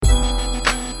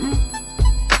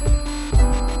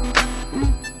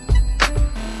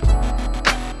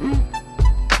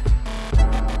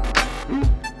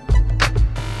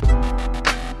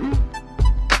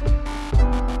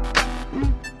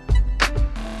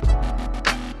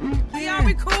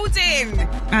building.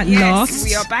 At last.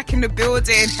 We are back in the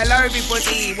building. Hello,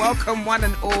 everybody. Welcome, one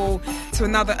and all, to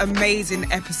another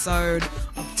amazing episode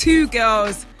of Two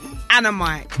Girls and a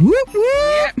Mic. Whoop, whoop.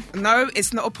 Yeah. No,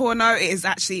 it's not a porno. It is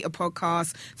actually a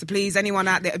podcast. So please, anyone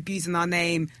out there abusing our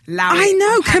name, allow it. I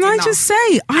know. Can I just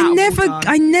say,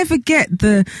 I never get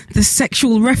the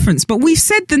sexual reference, but we've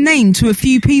said the name to a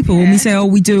few people when we say, "Oh,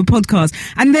 we do a podcast,"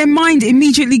 and their mind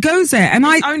immediately goes there. And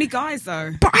it's only guys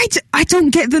though. But I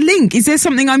don't get the link. Is there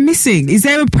something I'm missing? Is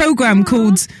there a program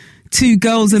called Two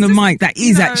Girls and a Mic that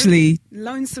is actually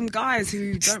lonesome guys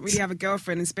who don't really have a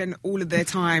girlfriend and spend all of their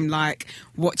time like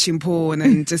watching porn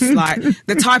and just like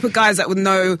the type of guys that would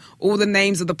know all the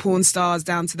names of the porn stars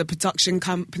down to the production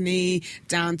company,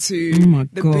 down to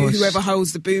whoever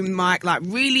holds the boom mic, like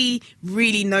really,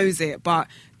 really knows it. But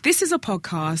this is a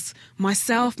podcast.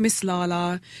 Myself, Miss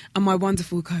Lala, and my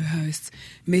wonderful co-host,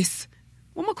 Miss...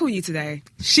 What am I calling you today?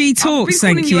 She Talks, I've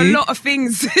been thank calling you. you a lot of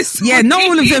things this Yeah, morning. not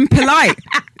all of them polite.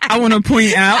 I want to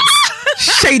point out.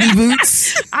 Shady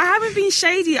boots. I haven't been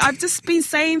shady. I've just been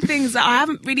saying things that I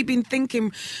haven't really been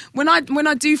thinking. When I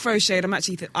do throw shade,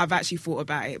 I've actually thought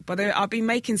about it. But I've been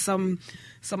making some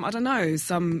I don't know,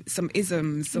 some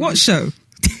isms. What show?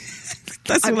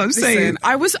 That's what I'm saying.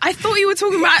 I thought you were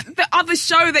talking about the other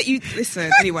show that you... Listen,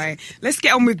 anyway, let's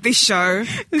get on with this show.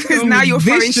 Because now you're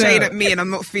throwing shade at me and I'm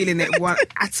not feeling it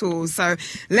at all. So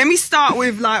let me start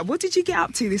with, like, what did you get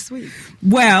up to this week?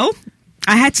 Well,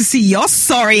 I had to see your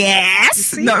sorry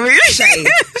ass. Not really.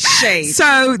 Shade.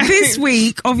 So this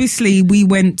week, obviously, we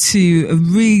went to a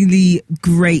really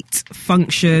great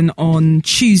function on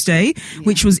Tuesday,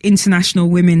 which was International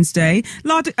Women's Day.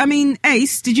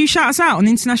 Ace, did you shout us out on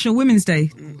International Women's Day?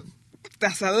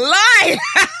 That's a lie.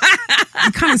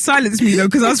 You kind of silenced me though,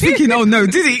 because I was thinking, oh no,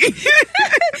 did he?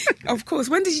 Of course.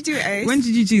 When did you do it, Ace? When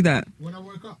did you do that? When I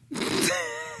woke up.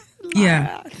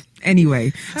 Yeah.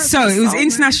 Anyway, so it was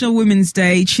International Women's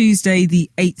Day, Tuesday,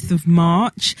 the 8th of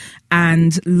March,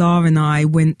 and Lara and I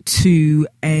went to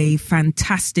a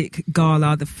fantastic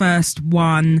gala, the first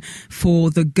one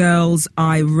for the Girls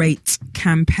I Rate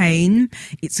campaign.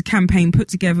 It's a campaign put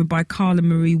together by Carla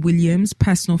Marie Williams,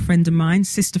 personal friend of mine,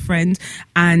 sister friend,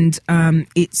 and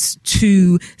it's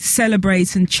to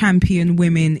celebrate and champion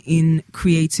women in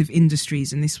creative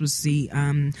industries. And this was the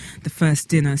first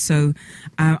dinner. So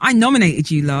I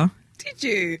nominated you, La. Did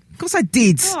you? Of course I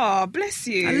did. Oh, bless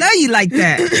you. I know you like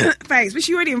that. Thanks, but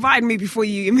you already invited me before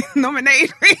you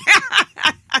nominated me.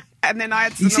 And then I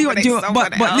had to nominate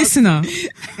someone else. But listener.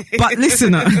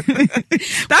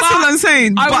 That's what I'm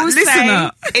saying. I will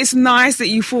say, it's nice that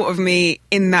you thought of me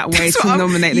in that way to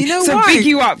nominate me. You know so why? big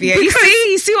you up, yeah? You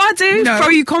see what I do? No. Throw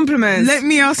you compliments. Let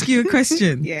me ask you a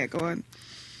question. Yeah, go on.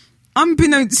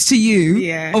 Unbeknownst to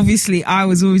you, obviously I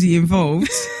was already involved.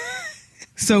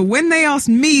 So when they asked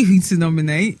me who to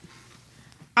nominate,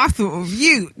 I thought of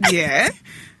you. Yeah.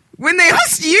 When they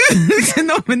asked you to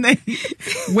nominate,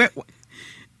 who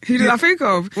did I think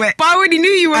of? But I already knew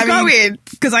you were going.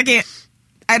 Because I knew you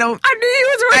was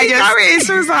already going.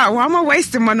 So I was like, why am I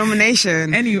wasting my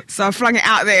nomination? Anyway. So I flung it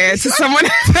out there to someone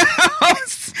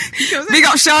else. Big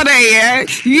up Sade, yeah?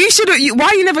 You should.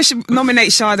 Why you never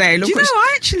nominate Sade? Do you know,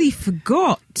 I actually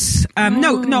forgot.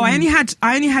 No, I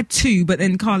only had two, but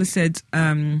then Carla said,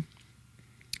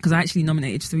 because I actually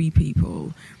nominated three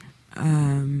people.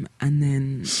 And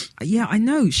then, I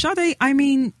know. Sade, go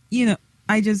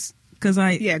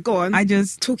on. I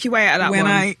just talk your way out of that when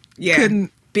one. I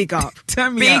couldn't. Big up.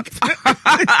 Turn me up.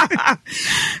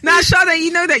 Now, Sade,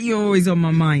 you know that you're always on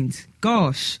my mind.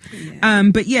 Gosh. Yeah.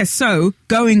 But yes, so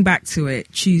going back to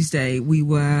it, Tuesday we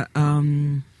were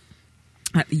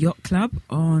at the Yacht Club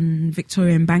on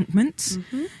Victoria Embankment,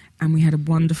 and we had a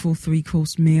wonderful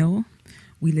 3-course meal.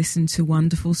 We listened to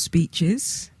wonderful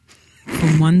speeches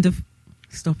from wonderful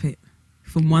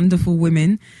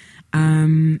women.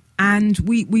 And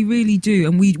we really do,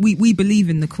 and we believe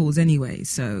in the cause anyway.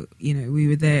 So, we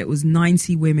were there. It was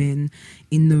 90 women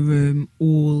in the room,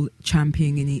 all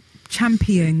championing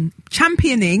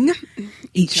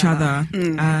each other.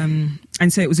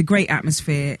 And so it was a great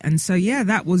atmosphere. And so,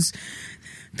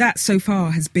 that so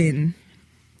far has been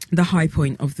the high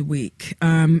point of the week.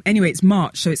 Anyway, it's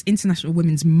March, so it's International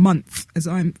Women's Month as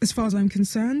far as I'm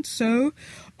concerned. So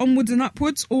onwards and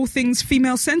upwards, all things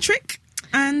female centric.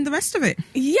 And the rest of it.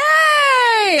 Yay!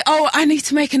 Oh, I need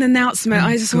to make an announcement.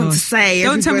 I just want to say,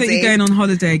 don't tell me that you're going on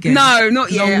holiday again. No,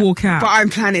 not yet. I'll walk out. But I'm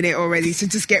planning it already, so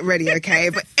just get ready, okay?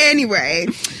 But anyway,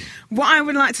 what I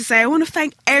would like to say, I want to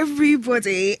thank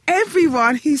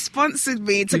everyone who sponsored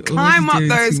me to climb up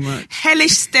those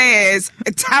hellish stairs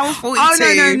at Tower 42.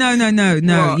 Oh,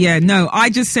 no. What? Yeah, no. I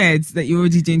just said that you're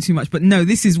already doing too much, but no,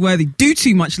 this is worthy. Do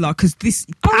too much, love, because this...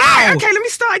 Right, okay, let me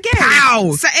start again.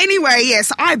 Pow! So anyway,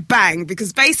 yes, I banged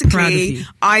because basically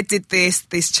I did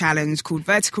this challenge called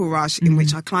Vertical Rush in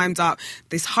which I climbed up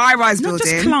this high-rise building.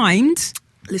 Not just climbed.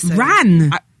 Listen,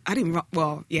 ran. I didn't run.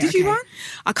 Well, yeah. Did you run?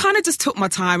 I kind of just took my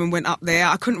time and went up there.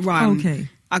 I couldn't run. Okay.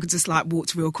 I could just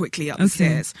walked real quickly up the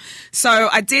stairs. So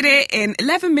I did it in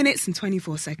 11 minutes and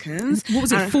 24 seconds. What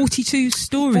was it? 42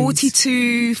 stories?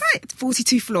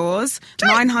 42 floors,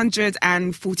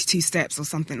 942 steps or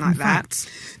something like that.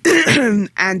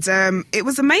 And it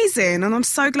was amazing. And I'm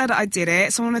so glad that I did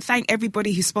it. So I want to thank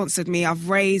everybody who sponsored me. I've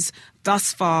raised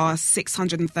thus far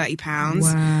 £630.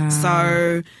 Wow.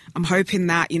 So I'm hoping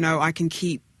that, I can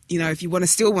keep, if you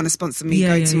still want to sponsor me,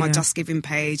 go to my Just Giving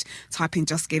page, type in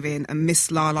Just Giving and Miss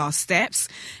Lala Steps.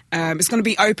 It's going to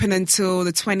be open until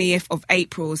the 20th of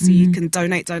April, so you can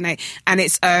donate. And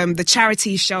it's the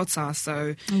charity shelter,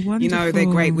 so, they're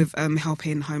great with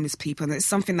helping homeless people. And it's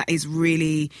something that is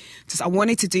really I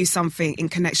wanted to do something in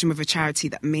connection with a charity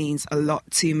that means a lot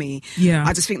to me. Yeah.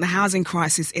 I just think the housing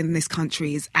crisis in this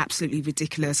country is absolutely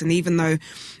ridiculous. And even though,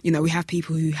 we have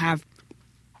people who have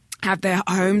their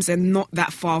homes and not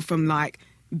that far from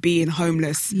being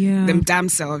homeless them damn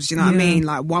selves, you know what I mean?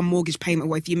 One mortgage payment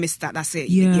away, if you miss that, that's it.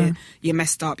 You're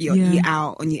messed up, you're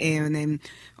out on your ear. And then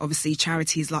obviously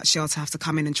charities like Shelter have to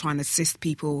come in and try and assist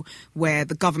people where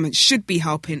the government should be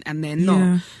helping and they're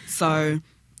not. So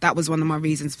that was one of my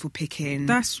reasons for picking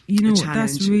that's challenge.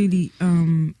 That's really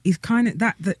is kind of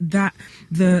that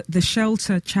the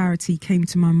Shelter charity came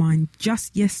to my mind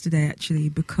just yesterday actually,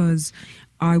 because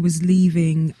I was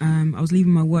leaving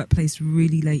my workplace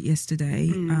really late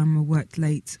yesterday. I worked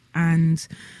late, and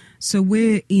so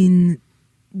we're in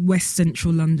West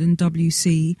Central London,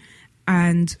 WC,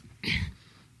 and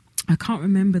I can't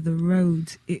remember the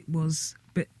road it was,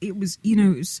 but it was, it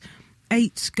was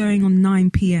 8 going on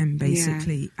 9 p.m.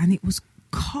 basically, and it was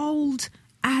cold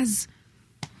as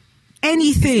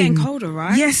anything. It's getting colder,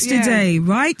 right? Yesterday,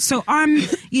 right? So I'm,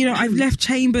 I've left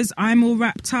Chambers. I'm all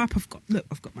wrapped up. I've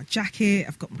got my jacket.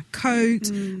 I've got my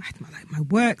coat. I had my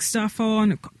work stuff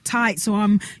on. I've got tights, so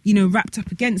I'm, wrapped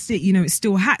up against it. It's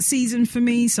still hat season for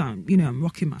me, so I'm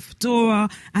rocking my fedora,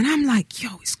 and I'm like,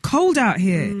 it's cold out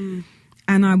here.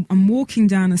 And I'm walking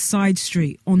down a side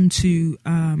street onto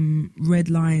Red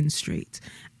Lion Street.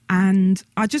 And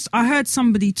I heard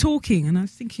somebody talking and I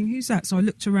was thinking, who's that? So I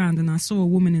looked around and I saw a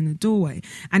woman in the doorway.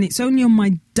 And it's only on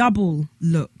my double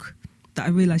look that I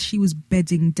realised she was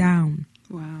bedding down.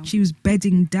 Wow. She was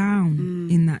bedding down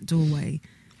in that doorway.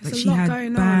 Like she had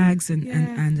bags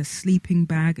and a sleeping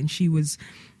bag. And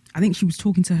I think she was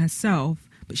talking to herself,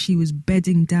 but she was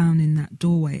bedding down in that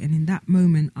doorway. And in that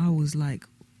moment, I was like,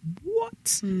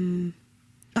 what?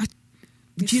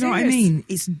 Do you know what I mean?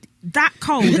 It's that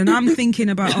cold, and I'm thinking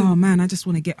about, oh man, I just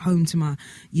want to get home to my,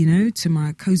 to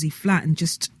my cozy flat and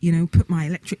just, put my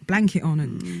electric blanket on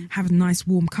and have a nice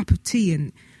warm cup of tea.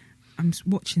 And I'm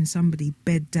watching somebody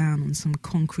bed down on some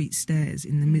concrete stairs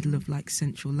in the middle of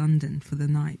Central London for the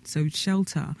night. So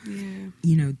Shelter,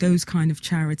 those kind of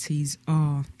charities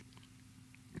are.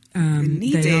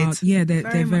 Needed.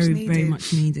 They're very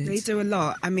much needed. They do a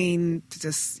lot. I mean,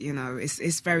 just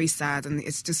it's very sad, and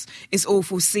it's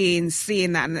awful seeing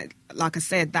that. And like I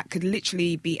said, that could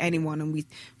literally be anyone, and we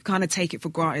kind of take it for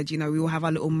granted. We all have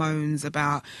our little moans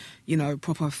about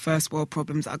proper first world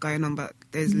problems that are going on, but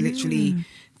there's literally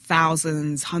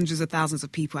thousands, hundreds of thousands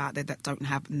of people out there that don't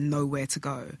have nowhere to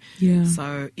go. Yeah.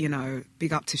 So,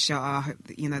 big up to Shelter. I hope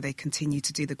that, they continue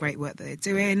to do the great work that they're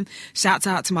doing. Shout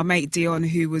out to my mate Dion,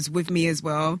 who was with me as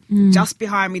well. Just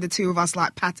behind me, the two of us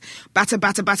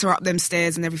batter up them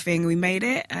stairs and everything. We made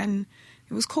it, and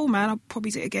it was cool, man. I'll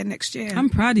probably do it again next year. I'm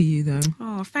proud of you, though.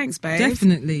 Oh, thanks, babe.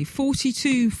 Definitely.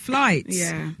 42 flights.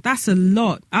 Yeah. That's a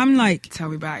lot. I'm like... Tell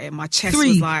me about it. My chest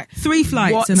was like... 3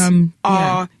 flights, what and I'm...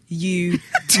 are you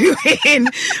doing?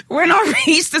 When I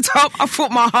reached the top, I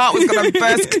thought my heart was going to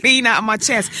burst clean out of my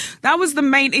chest. That was the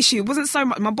main issue. It wasn't so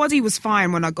much... My body was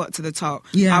fine when I got to the top.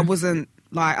 Yeah. I wasn't...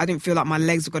 I didn't feel like my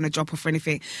legs were going to drop off or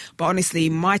anything. But honestly,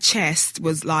 my chest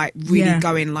was really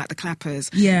going like the clappers.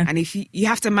 Yeah. And if you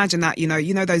have to imagine that,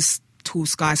 those tall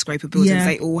skyscraper buildings,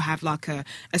 they all have a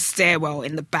stairwell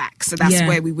in the back. So that's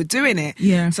where we were doing it.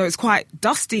 Yeah. So it's quite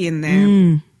dusty in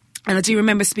there. And I do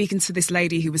remember speaking to this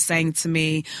lady who was saying to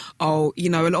me, oh,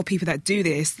 you know, a lot of people that do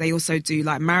this, they also do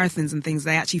like marathons and things.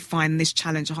 They actually find this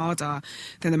challenge harder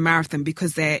than a marathon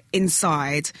because they're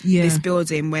inside this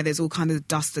building where there's all kind of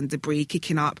dust and debris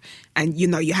kicking up. And, you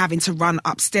know, you're having to run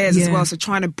upstairs as well. So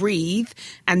trying to breathe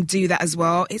and do that as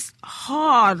well, it's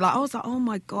hard. Like, I was like, oh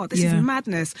my God, this is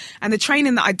madness. And the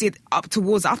training that I did up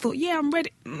towards it, I thought, yeah, I'm ready.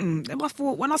 I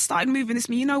thought when I started moving this,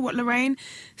 you know what, Lorraine,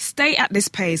 stay at this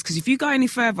pace because if you go any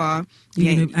further, you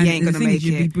ain't going to make it.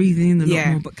 You'd be breathing in a lot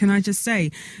more. But can I just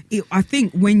say, I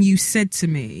think when you said to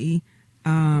me,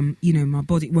 you know, my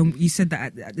body, when you said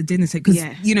that at the dinner table,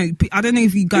 because, you know, I don't know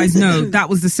if you guys know, that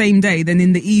was the same day. Then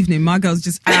in the evening, my girl's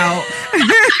just out,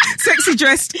 sexy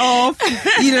dressed off,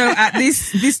 you know, at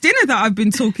this dinner that I've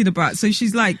been talking about. So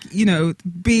she's like, you know,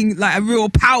 being like a real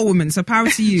power woman. So power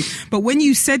to you. But when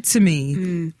you said to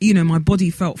me, you know, my body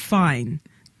felt fine,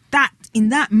 that in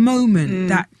that moment,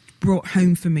 that brought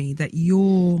home for me that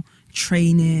your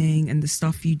training and the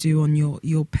stuff you do on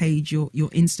your page, your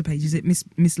Insta page, is it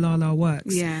Miss Lala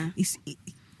Works? Yeah. It's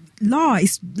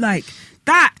like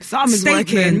that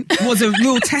statement was a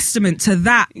real testament to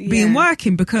that being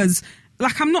working, because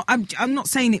like I'm not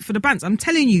saying it for the bands. I'm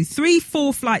telling you,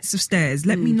 3-4 flights of stairs.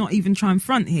 Let me not even try and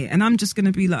front here. And I'm just going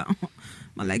to be like, oh,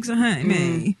 my legs are hurting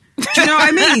me. Do you know what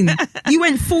I mean? You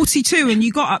went 42 and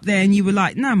you got up there and you were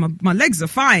like, no, my legs are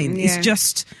fine. It's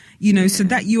just, you know, so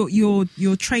that your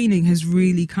training has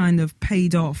really kind of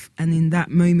paid off. And in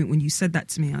that moment when you said that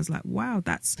to me, I was like, wow,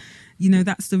 that's, you know,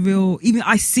 that's the real, even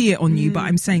I see it on you, but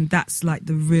I'm saying that's like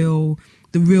the real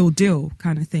deal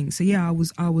kind of thing. So yeah, I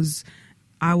was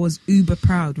uber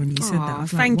proud when you said that. I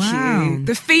was like, wow. You.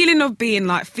 The feeling of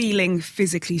feeling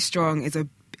physically strong is a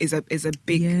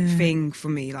big thing for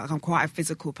me. Like I'm quite a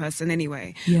physical person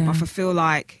anyway. But if I feel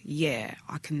like,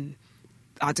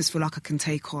 I just feel like I can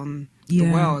take on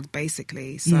the world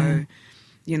basically. So,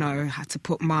 you know, had to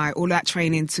put all that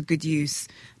training to good use,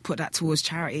 put that towards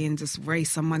charity and just raise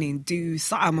some money and do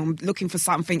something. I'm looking for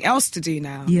something else to do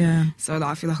now. Yeah. So like,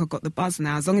 I feel like I've got the buzz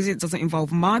now, as long as it doesn't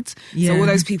involve mud. Yeah. So all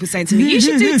those people saying to me, you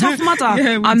should do Tough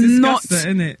Mudder. I'm not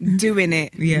doing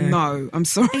it. Yeah. No, I'm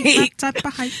sorry.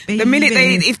 The minute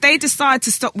if they decide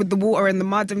to stop with the water and the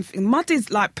mud, and mud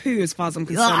is like poo as far as I'm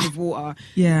concerned with water.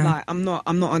 Yeah. Like I'm not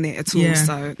on it at all. Yeah.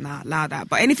 So allow that.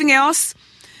 But anything else,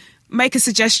 make a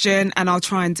suggestion and I'll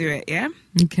try and do it, yeah?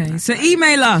 Okay, so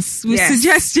email us with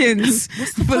suggestions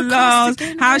for Lars,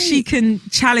 how she can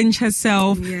challenge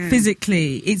herself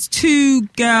physically. It's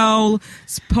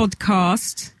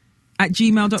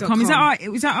 2girlspodcast@gmail.com. Is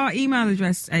that our email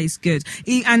address, Ace? Good.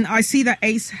 And I see that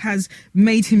Ace has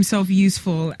made himself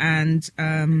useful and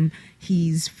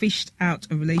he's fished out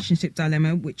a relationship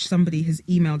dilemma, which somebody has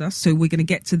emailed us. So we're going to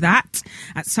get to that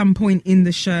at some point in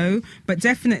the show. But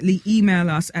definitely email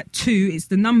us at it's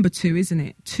the number 2, isn't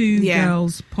it?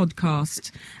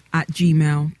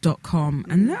 2girlspodcast@gmail.com.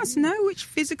 And let us know which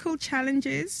physical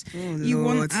challenges you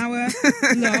want our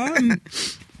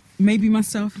maybe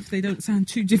myself if they don't sound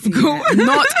too difficult. Yeah.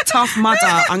 Not Tough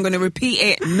Mudder. I'm going to repeat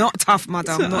it. Not Tough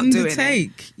Mudder. I'm not doing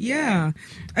it. Yeah.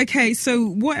 Okay, so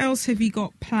what else have you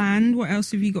got planned? What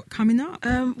else have you got coming up?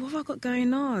 What have I got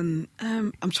going on?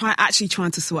 I'm trying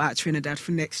to sort out Trinidad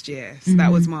for next year. So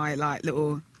that was my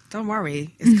little... Don't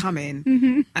worry, it's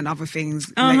coming, and other things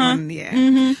later on,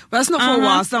 But that's not for a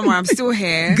while, so don't worry, I'm still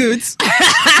here. Good.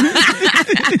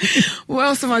 What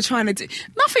else am I trying to do?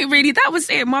 Nothing really, that was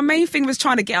it. My main thing was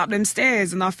trying to get up them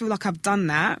stairs, and I feel like I've done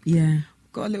that. Yeah.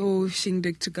 Got a little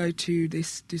shindig to go to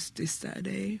this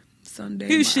Saturday, Sunday.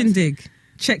 Who's shindig?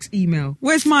 Check's email.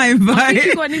 Where's my invite? I think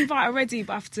you got an invite already,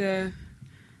 but after...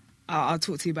 I'll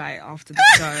talk to you about it after the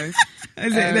show.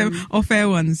 Is it them off-air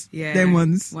ones? Yeah. Them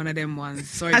ones? One of them ones.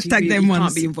 Sorry, Hashtag them ones.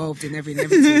 Can't be involved in every and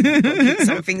everything. Keep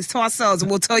some things to ourselves and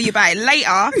we'll tell you about it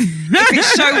later if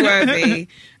it's show-worthy.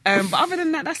 But other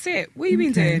than that, that's it. What have you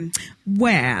been doing?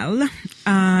 Well,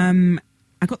 I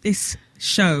got this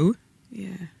show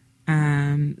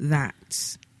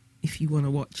that, if you want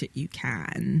to watch it, you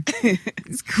can.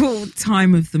 It's called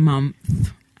Time of the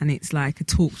Month. And it's like a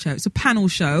talk show. It's a panel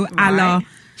show, a la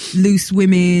Loose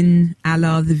Women, a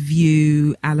la The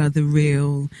View, a la The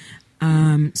Real. So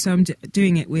I'm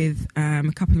doing it with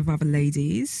a couple of other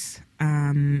ladies.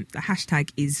 The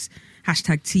hashtag is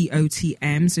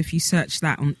 #TOTM. So if you search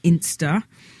that on Insta,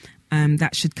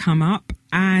 that should come up.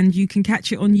 And you can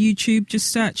catch it on YouTube.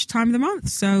 Just search Time of the Month.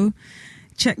 So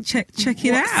check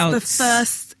it out. What's the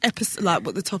first episode, like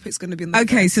what the topic's going to be on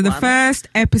the first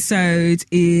episode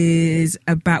is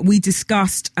about, we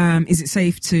discussed, is it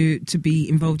safe to be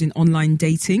involved in online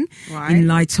dating in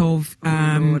light of...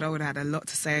 Lord, I would have had a lot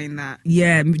to say in that.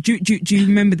 Yeah. Do you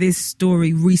remember this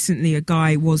story? Recently, a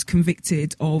guy was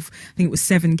convicted of, I think it was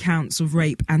 7 counts of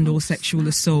rape and or sexual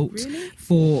assault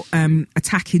for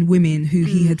attacking women who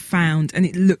he had found, and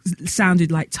it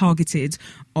sounded like targeted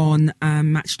on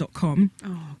Match.com.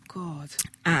 Oh, God.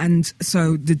 And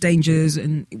so the dangers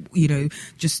and, you know,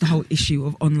 just the whole issue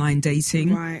of online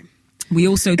dating. Right. We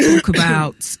also talk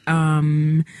about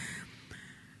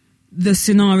the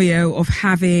scenario of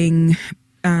having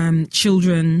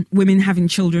children, women having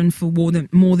children for more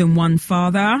than one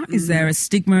father. Is there a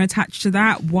stigma attached to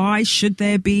that? Why should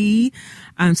there be?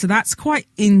 So that's quite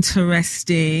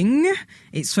interesting.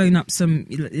 It's thrown up some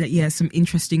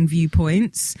interesting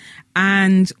viewpoints.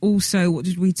 And also, what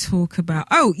did we talk about?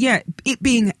 Oh, yeah,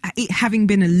 it having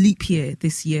been a leap year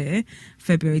this year,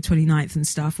 February 29th and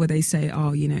stuff, where they say,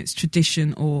 oh, you know, it's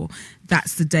tradition, or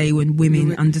that's the day when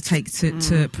women undertake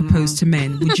to propose to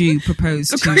men. Would you propose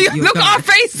to your guy? Look at our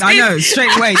faces. I know,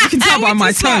 straight away. You can tell by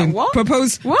my tone. Like,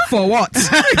 propose for what?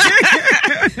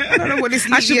 I don't know what this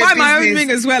leap year I should buy my own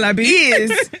ring as well, Abby.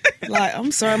 Is. Like,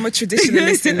 I'm sorry, I'm a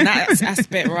traditionalist in that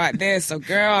aspect right there. So,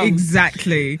 girl,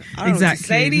 exactly. I don't know what to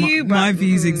say to you, but my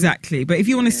views exactly. But if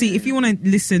you want to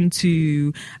listen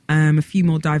to a few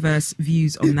more diverse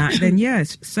views on that, then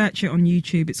yes, search it on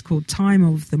YouTube. It's called Time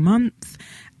of the Month,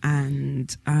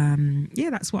 and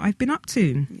that's what I've been up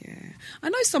to. Yeah, I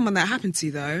know someone that happened to,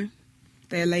 though.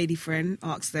 Their lady friend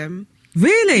asked them.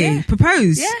 Really? Yeah.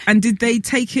 Propose? Yeah. And did they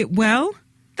take it well?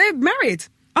 They're married.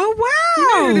 Oh, wow. You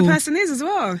know who the person is as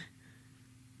well.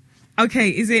 Okay,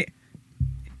 is it?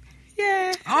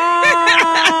 Yeah. Oh.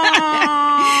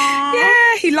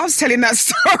 Yeah, he loves telling that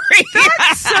story.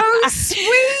 That's so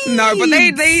sweet. No, but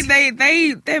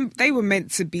they were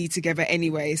meant to be together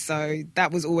anyway, so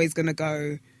that was always going to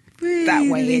go that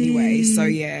way anyway. So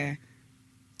yeah.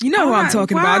 You know who I'm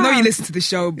talking about. I know you listen to the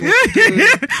show, bro. We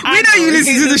know you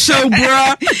listen to the show,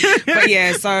 bruh. But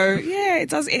yeah, so yeah, it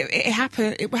does. It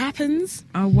happens.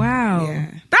 Oh wow,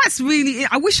 yeah. That's really.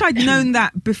 I wish I'd known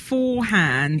that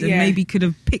beforehand, and maybe could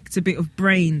have picked a bit of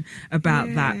brain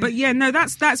about that. But yeah, no,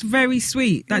 that's very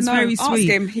sweet. That's very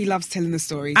sweet. Ask him. He loves telling the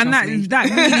story, and that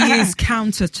really is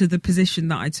counter to the position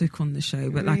that I took on the show.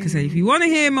 But like I say, if you want to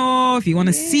hear more, if you want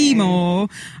to see more,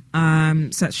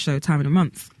 search show Time of the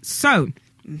Month. So.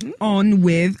 On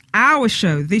with our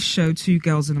show, this show, Two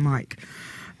Girls and a Mic.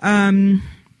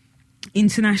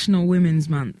 International Women's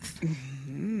Month.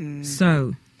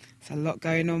 So there's a lot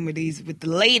going on with the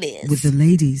ladies. With the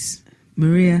ladies.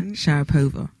 Maria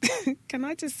Sharapova. Can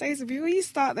I just say something? When you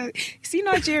start that, you see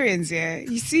Nigerians, yeah?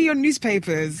 You see your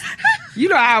newspapers. You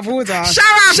don't have order.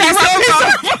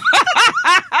 Sharapova.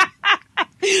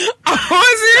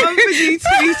 Somebody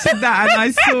tweeted that and I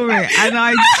saw it and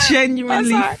I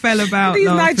genuinely fell about these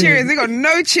laughing. Nigerians, they got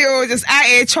no chill, just out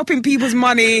here chopping people's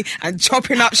money and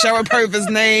chopping up Sharapova's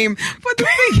name. But the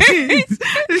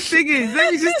thing is,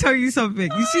 let me just tell you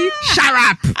something. You see,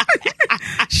 Sharap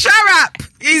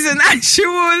is an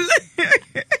actual...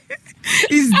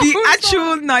 is the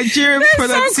actual Nigerian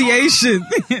pronunciation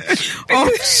of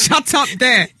shut up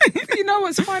there. You know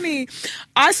what's funny?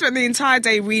 I spent the entire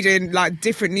day reading like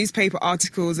different newspaper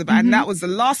articles about, and that was the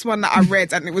last one that I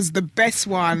read, and it was the best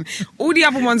one. All the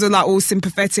other ones are like all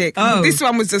sympathetic. Oh. This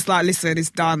one was just like, listen, it's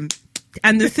done.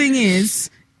 And the thing is,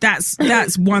 that's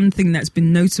one thing that's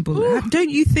been notable. Ooh.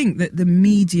 Don't you think that the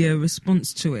media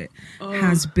response to it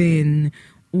has been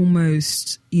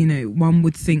almost, you know, one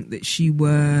would think that she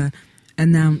were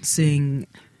announcing,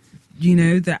 you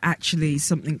know, that actually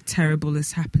something terrible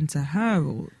has happened to her,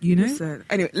 or, you know. Listen,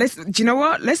 anyway, do you know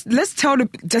what? Let's tell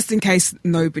just in case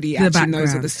nobody actually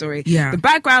knows of the story. Yeah. The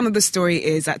background of the story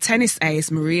is that tennis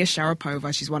ace Maria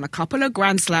Sharapova, she's won a couple of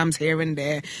Grand Slams here and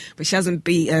there, but she hasn't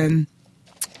beaten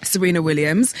Serena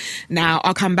Williams. Now,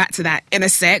 I'll come back to that in a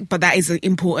sec, but that is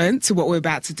important to what we're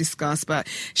about to discuss. But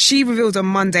she revealed on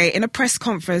Monday in a press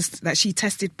conference that she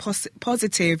tested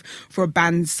positive for a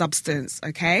banned substance,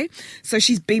 okay? So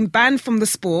she's been banned from the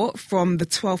sport from the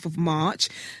 12th of March.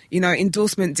 You know,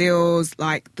 endorsement deals,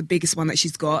 like the biggest one that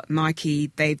she's got,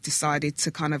 Nike, they've decided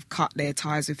to kind of cut their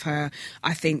ties with her.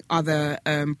 I think other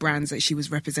brands that she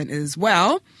was represented as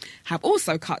well have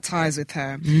also cut ties with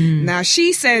her. Now,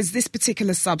 she says this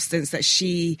particular substance that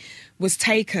she was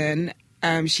taken,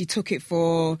 she took it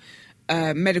for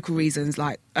medical reasons,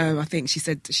 like I think she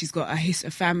said she's got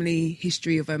a family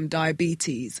history of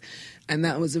diabetes, and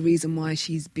that was the reason why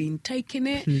she's been taking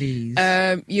it. Please.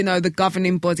 The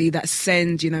governing body that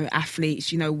send,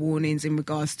 athletes, warnings in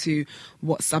regards to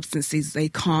what substances they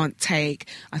can't take.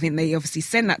 I think they obviously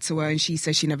send that to her, and she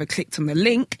says she never clicked on the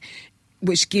link,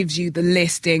 which gives you the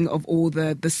listing of all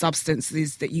the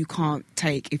substances that you can't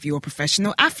take if you're a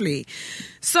professional athlete.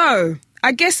 So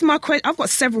I guess I've got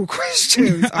several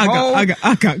questions. I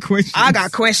got questions. I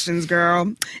got questions,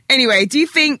 girl. Anyway, do you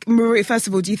think, Maria, first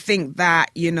of all, do you think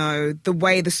that, the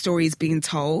way the story is being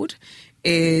told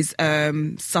is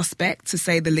suspect, to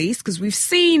say the least? Because we've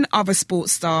seen other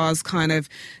sports stars kind of,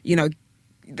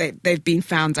 they've been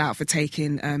found out for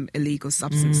taking illegal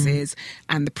substances,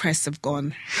 and the press have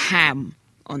gone ham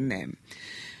on them.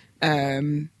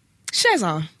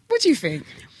 Sheza, what do you think?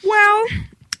 Well,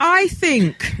 I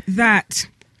think that,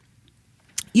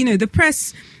 the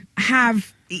press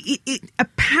have it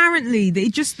apparently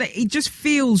it just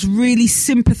feels really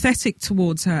sympathetic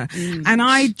towards her, and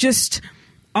I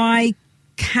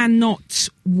cannot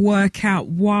work out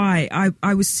why.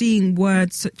 I was seeing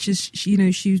words such as,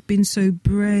 she's been so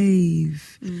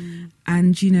brave,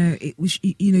 and it was,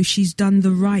 she's done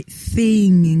the right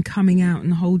thing in coming out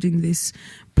and holding this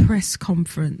press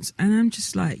conference, and I'm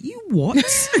just like, you what?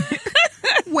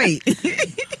 Wait.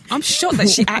 I'm shocked that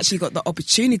she actually got the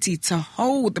opportunity to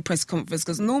hold the press conference,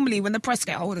 because normally when the press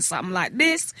get hold of something like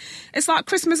this, it's like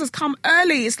Christmas has come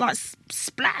early. It's like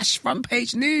splash, front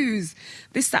page news,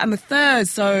 this, that and the third.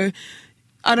 So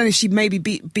I don't know if she maybe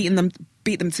beat them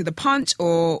to the punch,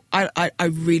 or I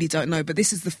really don't know. But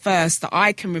this is the first that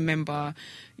I can remember,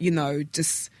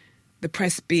 just the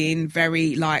press being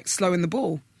very slow in the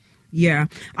ball. Yeah,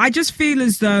 I just feel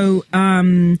as though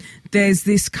there's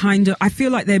this kind of, I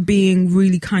feel like they're being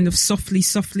really kind of softly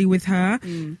with her,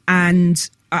 and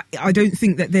I don't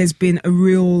think that there's been a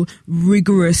real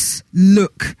rigorous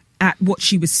look at what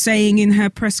she was saying in her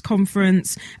press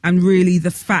conference, and really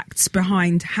the facts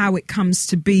behind how it comes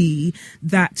to be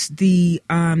that the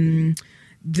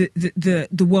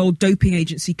World Doping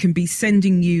Agency can be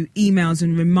sending you emails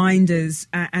and reminders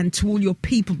and to all your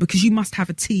people, because you must have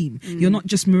a team. You're not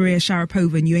just Maria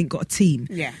Sharapova and you ain't got a team.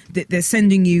 Yeah. They're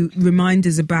sending you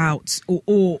reminders about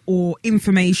or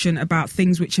information about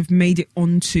things which have made it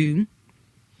onto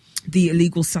the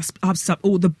illegal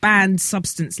or the banned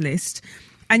substance list.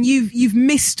 And you've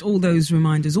missed all those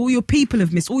reminders. All your people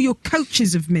have missed. All your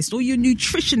coaches have missed. All your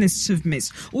nutritionists have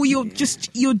missed. All your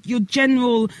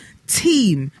general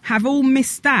team have all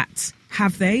missed that.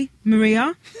 Have they,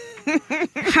 Maria?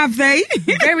 Have they?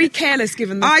 Very careless,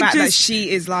 given the fact that she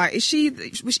is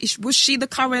was she the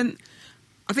current?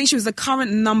 I think she was the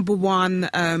current number one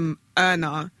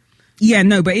earner. Yeah,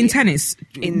 no, but in tennis,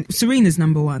 Serena's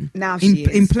number one. Now she is.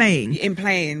 In playing. In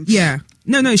playing. Yeah.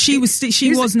 No, she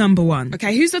was number one.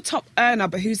 Okay, who's the top earner,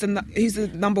 but who's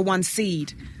the number one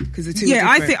seed? Because the two. Yeah,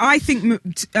 I think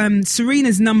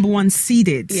Serena's number one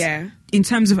seeded. Yeah. In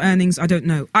terms of earnings, I don't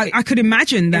know. I could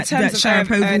imagine that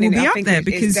Sharapova will be up there,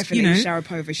 because it's definitely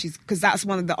Sharapova. Because that's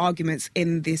one of the arguments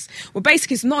in this. Well,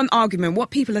 basically, it's not an argument.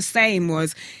 What people are saying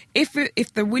was, if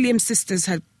the Williams sisters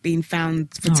had been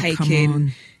found for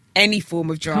taking any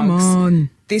form of drugs,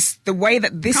 the way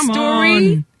that this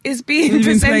story is being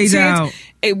presented,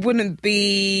 it wouldn't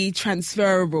be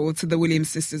transferable to the Williams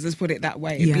sisters. Let's put it that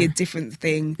way. It'd be a different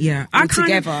thing. Yeah,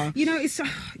 altogether. It's I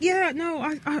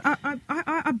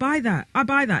buy that. I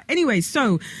buy that. Anyway,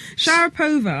 so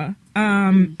Sharapova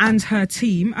and her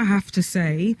team, I have to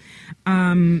say,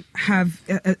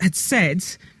 had said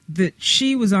that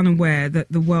she was unaware that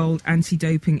the World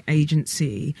Anti-Doping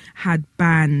Agency had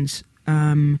banned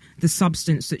the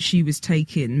substance that she was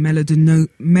taking, meladonium.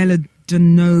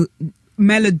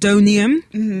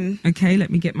 Okay, let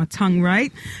me get my tongue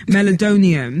right.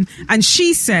 Meladonium. And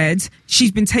she said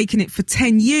she's been taking it for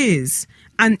 10 years.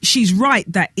 And she's right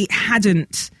that it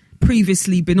hadn't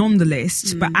previously been on the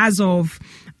list. But as of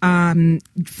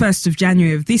 1st of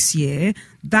January of this year,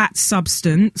 that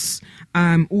substance,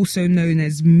 also known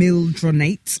as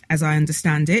mildronate, as I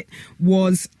understand it,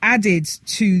 was added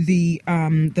to the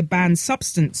banned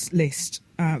substance list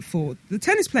for the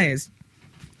tennis players.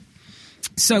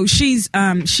 So she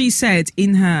said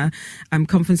in her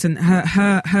conference, and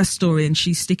her story, and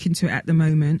she's sticking to it at the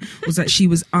moment, was that she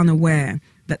was unaware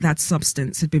that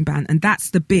substance had been banned, and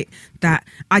that's the bit that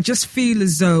I just feel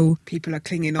as though people are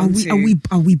clinging on to.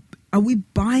 Are we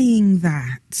buying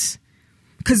that?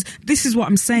 Because this is what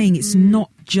I'm saying. It's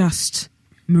not just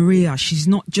Maria. She's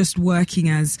not just working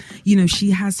as,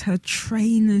 she has her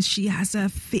trainers, she has her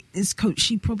fitness coach,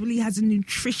 she probably has a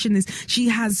nutritionist, she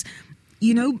has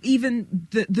You know, even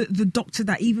the doctor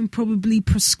that even probably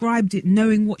prescribed it,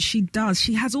 knowing what she does.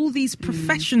 She has all these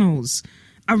professionals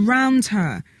around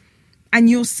her. And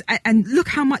and look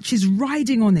how much is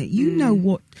riding on it. You know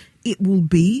what it will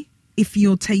be if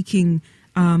you're taking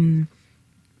banned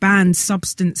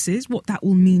substances, what that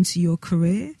will mean to your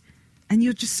career. And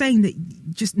you're just saying that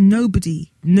just nobody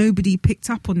picked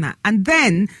up on that. And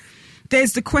then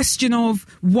there's the question of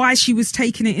why she was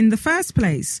taking it in the first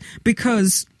place.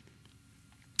 Because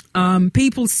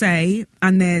people say,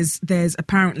 and there's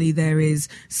apparently there is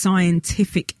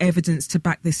scientific evidence to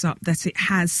back this up, that it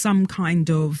has some kind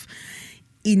of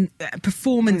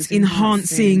performance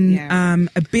enhancing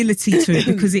ability to it,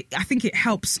 because I think it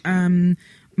helps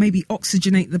maybe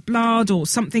oxygenate the blood or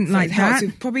something so like that.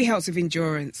 It probably helps with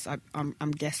endurance.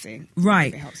 I'm guessing.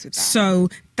 Right. It helps with that. So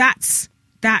that's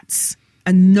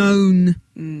a known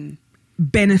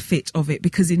benefit of it,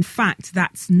 because in fact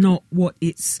that's not what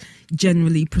it's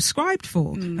generally prescribed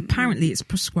for. Apparently it's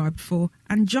prescribed for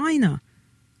angina,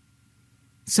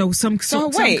 so some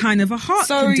kind of a heart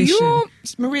condition. So you're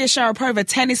Maria Sharapova,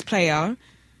 tennis player,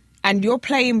 and you're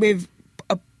playing with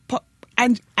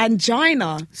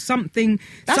angina, something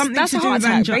that's to a do heart with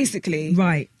attack, angina, basically.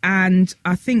 Right. And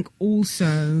I think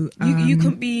also you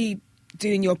couldn't be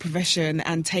doing your profession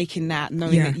and taking that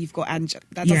knowing that you've got angina.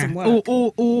 That doesn't work.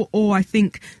 Or I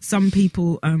think some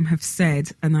people have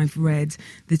said, and I've read,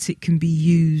 that it can be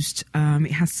used,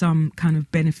 it has some kind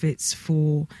of benefits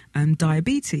for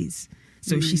diabetes.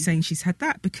 So she's saying she's had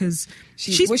that because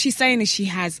what she's saying is she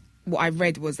has, what I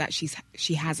read was that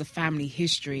she has a family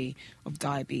history of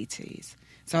diabetes.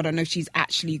 So I don't know if she's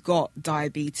actually got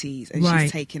diabetes and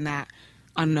she's taking that,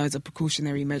 I don't know, as a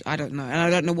precautionary measure. I don't know. And I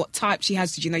don't know what type she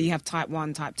has. Did you know you have type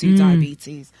 1, type 2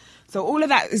 diabetes? So all of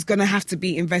that is going to have to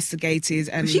be investigated.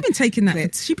 And she's been taking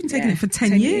that. She's been taking it for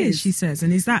 10 years, she says.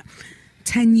 And is that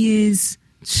 10 years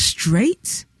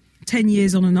straight? 10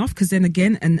 years on and off? Because then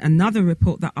again, another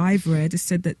report that I've read has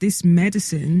said that this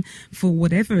medicine, for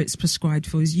whatever it's prescribed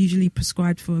for, is usually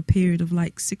prescribed for a period of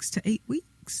like 6 to 8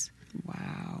 weeks.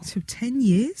 Wow. So 10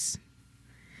 years?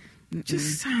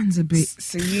 Just sounds a bit...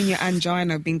 So you and your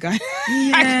angina have been going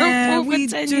back and forth for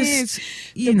 10 years.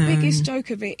 The biggest joke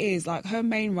of it is, like, her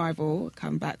main rival,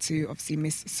 come back to, obviously,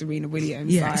 Miss Serena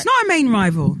Williams. Yeah, it's not her main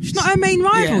rival. She's not her main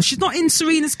rival. Yeah. She's not in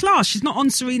Serena's class. She's not on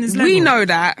Serena's level. We know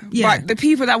that. Yeah. But the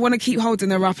people that want to keep holding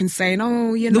her up and saying,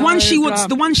 oh, you know... The one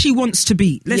she wants to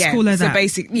beat. Let's call her that.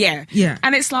 So yeah.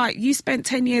 And it's like, you spent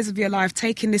 10 years of your life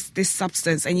taking this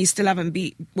substance and you still haven't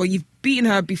you've beaten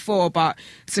her before, but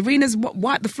Serena's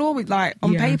wiped the floor with, like,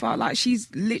 on paper, like, she's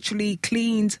literally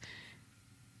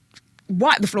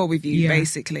wiped the floor with you,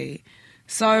 basically.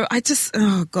 So I just,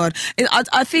 oh God,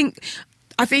 I think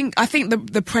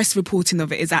the press reporting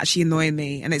of it is actually annoying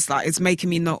me, and it's like, it's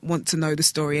making me not want to know the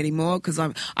story anymore, because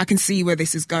I can see where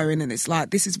this is going, and it's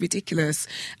like, this is ridiculous.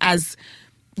 As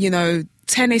you know,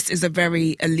 tennis is a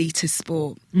very elitist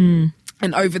sport.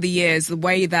 And over the years, the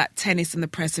way that tennis and the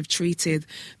press have treated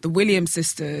the Williams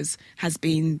sisters has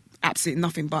been absolutely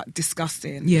nothing but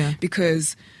disgusting. Yeah.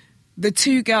 Because the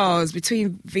two girls,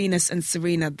 between Venus and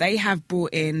Serena, they have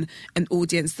brought in an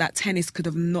audience that tennis could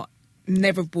have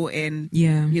never brought in,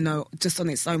 you know, just on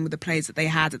its own, with the players that they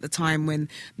had at the time when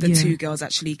the two girls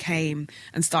actually came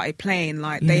and started playing.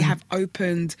 Like, they have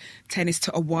opened tennis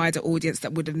to a wider audience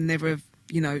that would have never,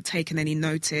 you know, taken any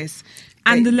notice.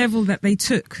 And the level that they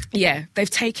took. Yeah, they've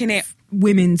taken it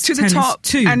women's to the top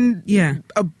too. And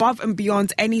above and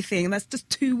beyond anything. That's just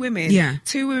two women. Yeah.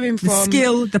 Two women from... The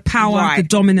skill, the power, the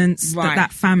dominance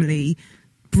that family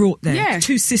brought there. Yeah.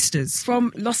 Two sisters.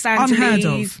 From Los Angeles. Unheard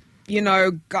of. You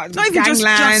know,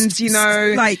 gangland, you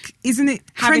know. Like, isn't it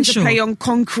having to play on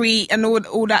concrete and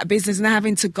all that business, and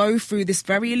having to go through this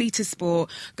very elitist sport,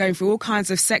 going through all kinds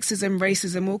of sexism,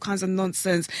 racism, all kinds of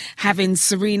nonsense, having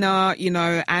Serena, you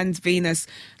know, and Venus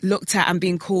looked at and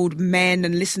being called men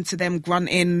and listen to them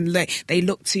grunting, like, they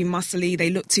look too muscly, they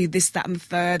look too this, that and the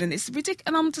third, and it's ridiculous.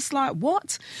 And I'm just like,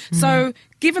 what? So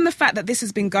given the fact that this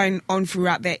has been going on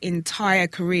throughout their entire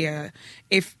career,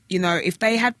 if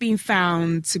they had been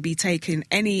found to be taking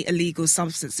any illegal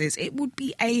substances, it would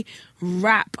be a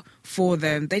wrap for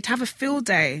them. They'd have a field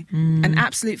day, an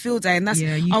absolute field day. And that's,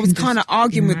 I was kind of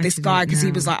arguing with this guy, because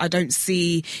he was like, I don't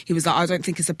think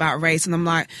it's about race. And I'm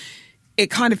like,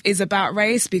 it kind of is about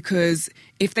race, because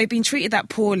if they've been treated that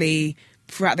poorly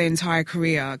throughout their entire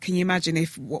career, can you imagine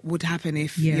what would happen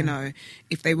if, you know,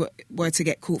 if they were to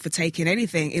get caught for taking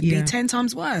anything? It'd be 10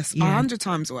 times worse, 100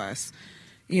 times worse.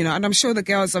 You know, and I'm sure the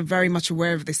girls are very much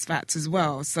aware of this fact as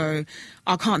well. So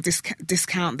I can't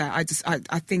discount that.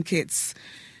 I think it's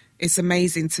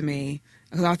amazing to me.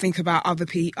 Because I think about other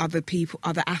people,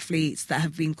 other athletes that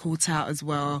have been caught out as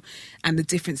well, and the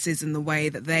differences in the way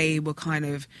that they were kind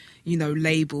of,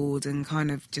 labelled and kind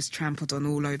of just trampled on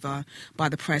all over by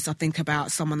the press. I think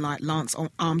about someone like Lance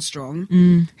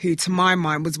Armstrong, who to my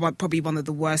mind was probably one of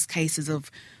the worst cases of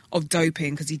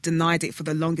doping, because he denied it for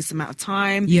the longest amount of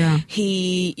time. Yeah.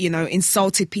 He,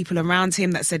 insulted people around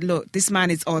him that said, look, this man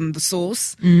is on the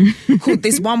sauce. Called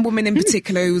this one woman in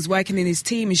particular who was working in his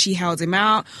team, and she held him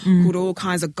out, called all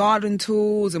kinds of garden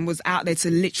tools, and was out there to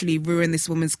literally ruin this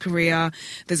woman's career.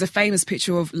 There's a famous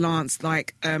picture of Lance,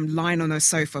 lying on a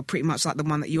sofa, pretty much like the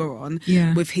one that you're on,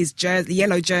 with his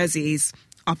yellow jerseys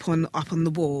up on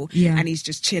the wall, and he's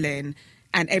just chilling.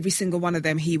 And every single one of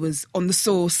them, he was on the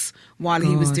sauce while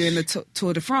he was doing the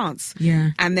Tour de France.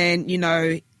 Yeah. And then,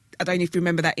 I don't know if you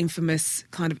remember that infamous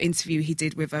kind of interview he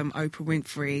did with Oprah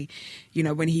Winfrey,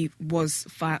 when he was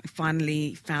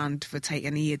finally found for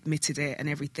and he admitted it and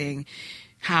everything,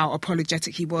 how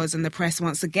apologetic he was. And the press,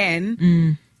 once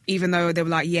again, even though they were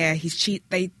like, yeah, he's cheat,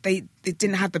 they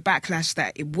didn't have the backlash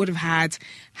that it would have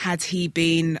had he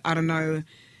been, I don't know,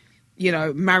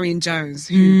 Marion Jones,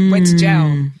 who went to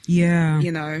jail. Yeah.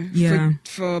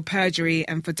 For perjury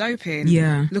and for doping.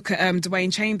 Yeah. Look at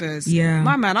Dwayne Chambers. Yeah.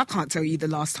 My man, I can't tell you the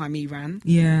last time he ran.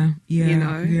 Yeah.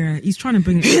 Yeah. He's trying to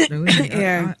bring it up, though, isn't he?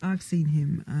 Yeah. I've seen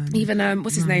him. Even,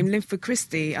 what's his name? Linford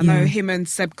Christie. I know him and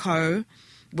Seb Coe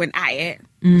went at it.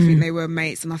 I think they were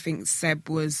mates, and I think Seb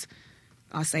was,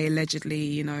 I say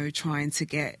allegedly, trying to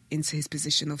get into his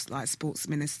position of sports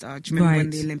minister. Do you remember when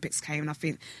the Olympics came? And I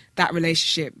think that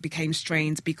relationship became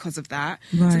strained because of that.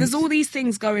 Right. So there's all these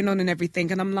things going on and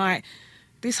everything. And I'm like,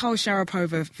 this whole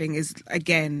Sharapova thing is,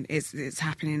 again, it's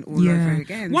happening all over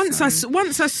again. Once I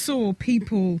saw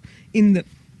people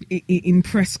in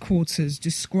press quarters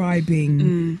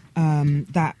describing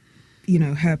that,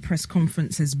 her press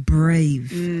conference as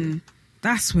brave.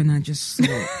 That's when I just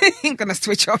thought, I'm going to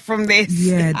switch off from this.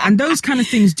 Yeah, and those kind of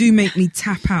things do make me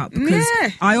tap out, because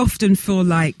I often feel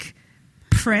like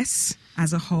press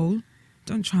as a whole,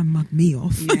 don't try and mug me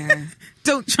off. Yeah.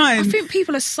 Don't try and... I think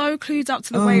people are so clued up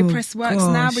to the way press works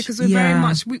now, because we're very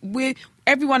much...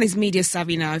 everyone is media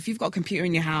savvy now. If you've got a computer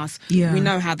in your house, we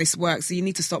know how this works, so you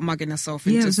need to stop mugging yourself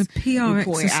and just it was a PR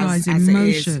exercise in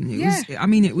motion.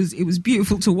 It was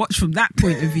beautiful to watch from that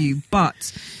point of view,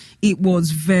 but... it was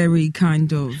very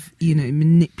kind of,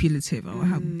 manipulative. Oh,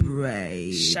 how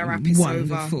brave,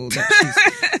 wonderful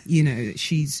that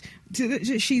she's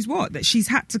what? That she's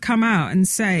had to come out and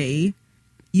say,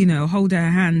 hold her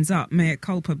hands up, mea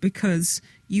culpa, because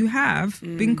you have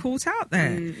been caught out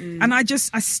there. And I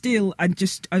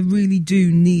really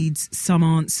do need some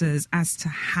answers as to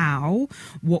how,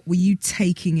 what were you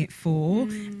taking it for?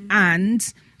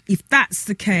 And if that's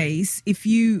the case, if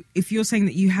you're saying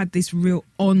that you had this real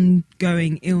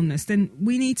ongoing illness, then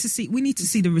we need to see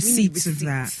the receipts of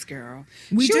that. Girl.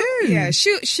 We do. Yeah,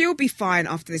 she'll be fine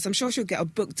after this. I'm sure she'll get a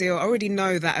book deal. I already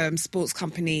know that sports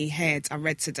company head, I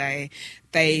read today,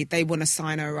 they want to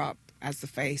sign her up as the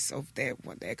face of their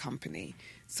company.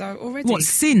 So already. What,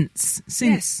 since?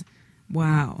 Yes.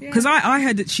 Wow. Because I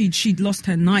heard that she'd lost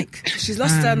her Nike. She's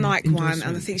lost her Nike one,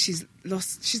 and I think she's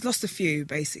lost a few,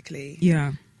 basically.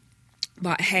 Yeah.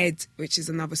 But Head, which is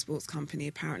another sports company,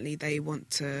 apparently they've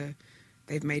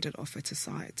made an offer to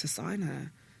sign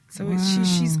her. So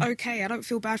she's okay. I don't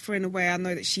feel bad for her in a way. I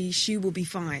know that she will be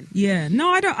fine. Yeah.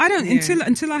 No, I don't. Yeah.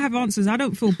 Until I have answers, I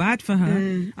don't feel bad for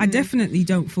her. I definitely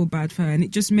don't feel bad for her, and it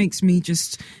just makes me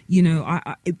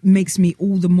it makes me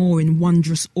all the more in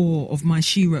wondrous awe of my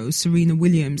shero, Serena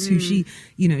Williams, who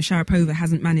Sharapova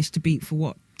hasn't managed to beat for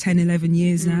what, 10, 11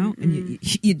 years now, and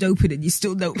you're doping and you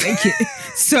still don't make it.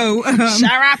 So,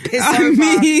 Sharapova. I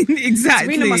mean,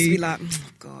 exactly. Serena must be like, oh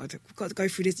God, I've got to go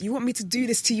through this. You want me to do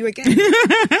this to you again?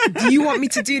 Do you want me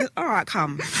to do this? All right,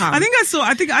 come. I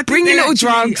think bring your little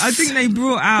drugs. I think they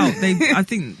brought out. I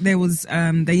think there was.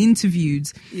 They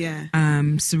interviewed.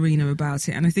 Serena about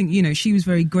it, and I think she was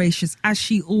very gracious, as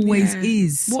she always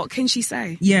is. What can she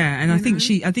say? Yeah, and I think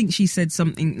she said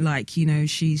something like,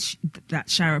 that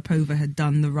Sharapova had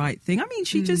done the right thing. I mean,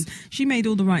 she made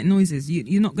all the right noises.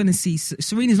 You're not going to see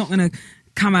Serena's not going to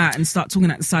come out and start talking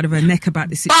at the side of her neck about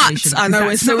this situation. But I know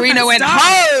when Serena went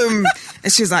home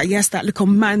and she was like, yes, that little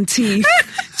man teeth.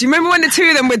 Do you remember when the two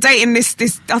of them were dating this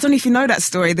I don't know if you know that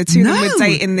story. The two of them were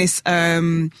dating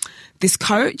this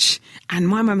coach, and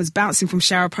my mum was bouncing from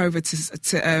Sharapova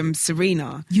to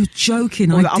Serena. You're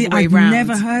joking. I've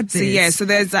never heard this. So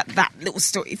there's that little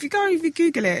story. If you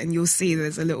Google it, and you'll see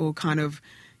there's a little kind of,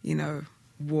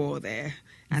 war there.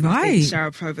 And I think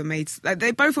Sharapova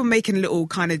they both were making little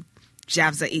kind of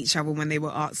jabs at each other when they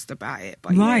were asked about it.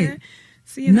 But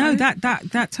So, you know. No,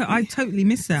 I totally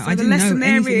missed that. So I didn't know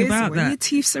anything about when that. your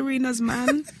teeth Serena's,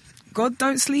 man, God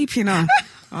don't sleep, you know.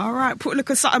 All right, put a look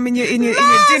at something in your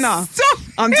dinner. Stop.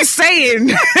 I'm just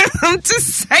saying. I'm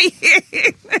just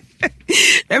saying.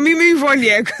 Let me move on,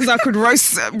 yeah, because I could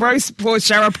roast poor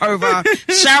Sharapova.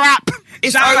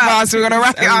 It's over, so we're going to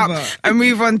wrap it up and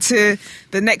move on to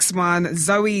the next one,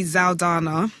 Zoe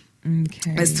Saldana.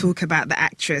 Okay. Let's talk about the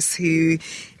actress who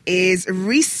is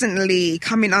recently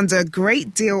coming under a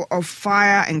great deal of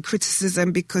fire and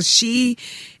criticism because she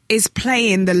is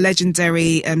playing the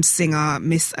legendary singer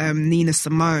Miss Nina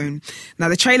Simone. Now,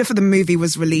 the trailer for the movie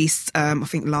was released, I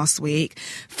think, last week.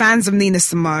 Fans of Nina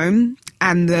Simone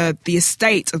and the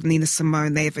estate of Nina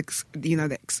Simone, they've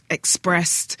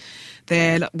expressed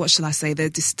their, what shall I say, their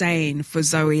disdain for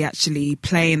Zoe actually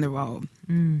playing the role.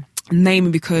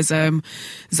 Namely because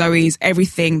Zoe's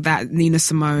everything that Nina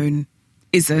Simone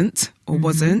isn't or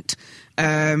wasn't.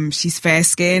 She's fair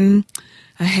skinned.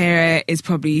 Her hair is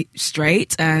probably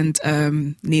straight, and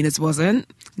Nina's wasn't.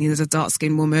 Nina's a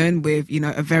dark-skinned woman with,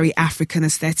 a very African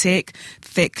aesthetic,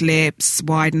 thick lips,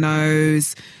 wide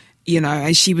nose,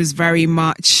 and she was very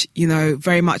much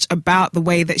about the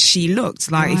way that she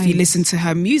looked. Like, if you listen to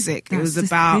her music, it was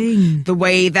about the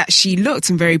way that she looked,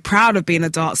 and very proud of being a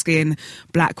dark-skinned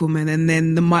black woman. And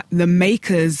then the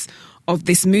makers of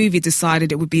this movie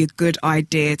decided it would be a good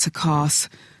idea to cast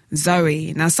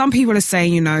Zoe. Now, some people are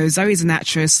saying, Zoe's an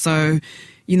actress, so,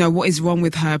 what is wrong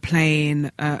with her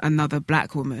playing another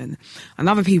black woman? And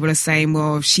other people are saying,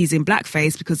 well, she's in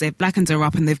blackface because they've blackened her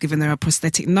up and they've given her a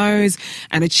prosthetic nose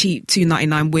and a cheap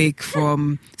 $2.99 wig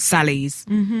from Sally's.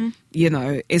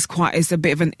 It's a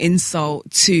bit of an insult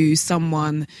to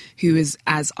someone who is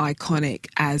as iconic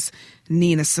as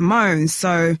Nina Simone.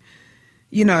 So,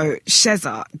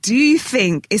 Sheza, do you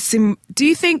think it's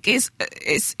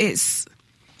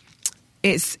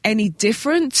any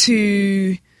different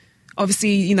to,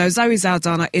 obviously, Zoe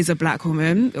Saldana is a black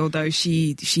woman, although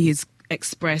she has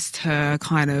expressed her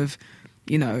kind of,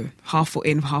 half foot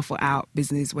in, half foot out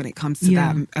business when it comes to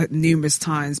that numerous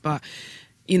times. But,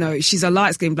 she's a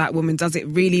light-skinned black woman. Does it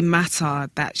really matter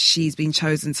that she's been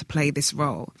chosen to play this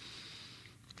role?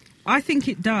 I think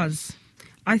it does.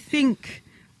 I think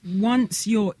once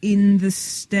you're in the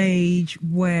stage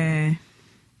where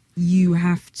you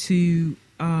have to...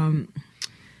 I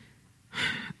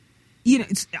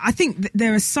think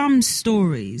there are some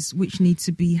stories which need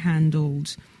to be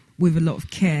handled with a lot of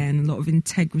care and a lot of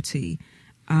integrity.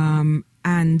 And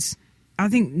I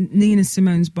think Nina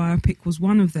Simone's biopic was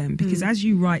one of them because, as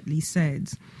you rightly said,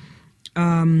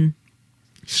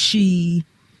 she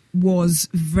was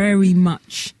very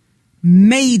much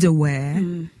made aware,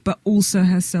 but also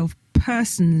herself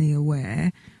personally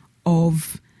aware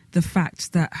of the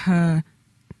fact that her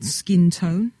skin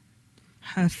tone,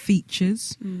 her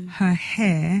features, her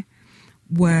hair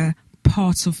were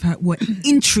part of her, were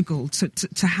integral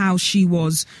to how she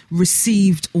was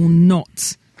received or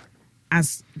not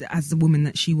as the woman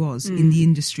that she was in the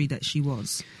industry that she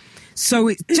was. So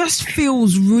it just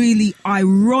feels really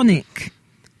ironic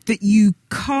that you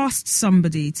cast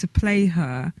somebody to play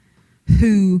her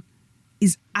who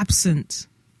is absent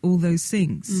all those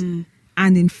things,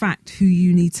 and in fact who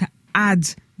you need to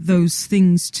add those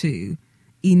things to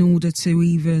in order to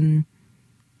even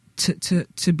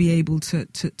to be able to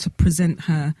present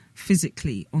her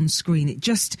physically on screen.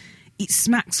 It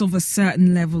smacks of a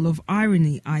certain level of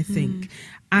irony, I think.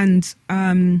 And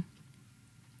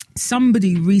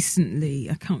somebody recently,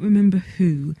 I can't remember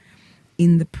who,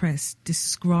 in the press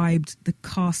described the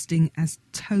casting as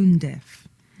tone deaf.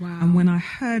 Wow. And when I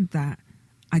heard that,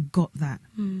 I got that.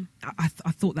 I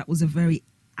thought that was a very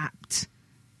apt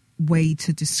way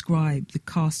to describe the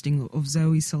casting of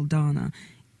Zoe Saldana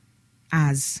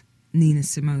as Nina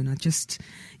Simone. I just,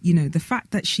 the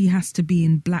fact that she has to be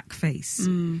in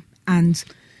blackface and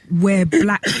where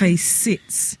blackface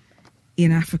sits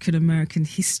in African American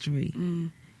history,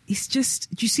 it's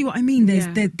just, do you see what I mean?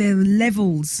 There are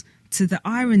levels to the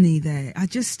irony there. I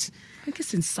think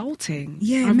it's insulting.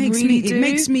 Yeah, it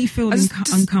makes me feel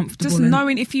uncomfortable. Just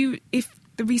knowing if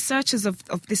the researchers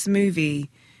of this movie,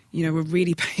 were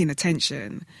really paying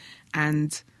attention,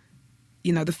 and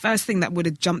the first thing that would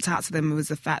have jumped out to them was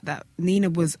the fact that Nina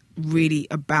was really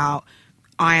about,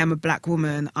 I am a black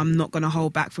woman. I'm not going to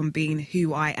hold back from being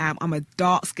who I am. I'm a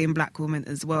dark-skinned black woman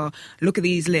as well. Look at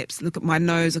these lips. Look at my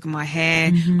nose. Look at my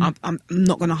hair. I'm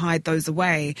not going to hide those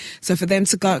away. So for them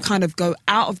to go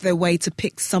out of their way to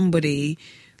pick somebody,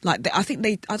 I don't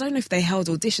know if they held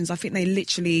auditions. I think they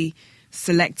literally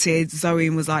selected Zoe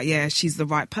and was like, yeah, she's the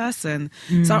right person.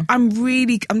 So I'm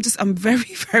very,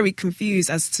 very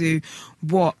confused as to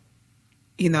what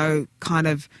you know, kind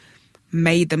of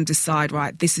made them decide,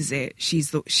 right, this is it.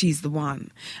 She's the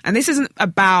one. And this isn't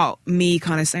about me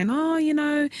kind of saying, oh, you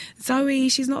know, Zoe,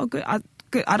 she's not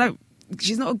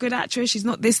she's not a good actress. She's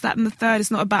not this, that, and the third.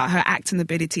 It's not about her acting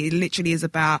ability. It literally is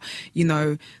about, you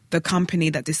know, the company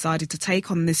that decided to take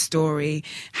on this story,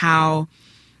 how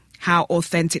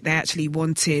authentic they actually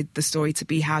wanted the story to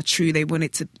be, how true they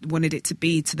wanted it to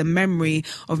be to the memory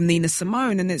of Nina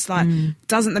Simone. And it's like,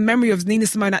 doesn't the memory of Nina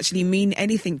Simone actually mean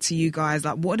anything to you guys?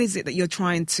 Like, what is it that you're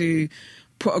trying to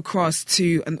put across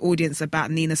to an audience about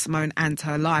Nina Simone and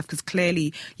her life? Because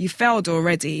clearly you failed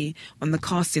already on the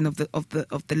casting of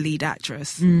the lead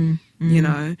actress. You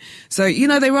know, so, you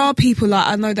know, there are people like,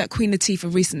 I know that Queen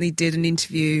Latifah recently did an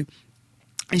interview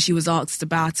and she was asked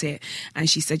about it, and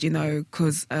she said, you know,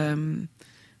 because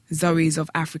Zoe's of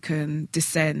African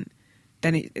descent,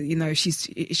 then it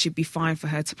should be fine for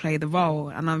her to play the role.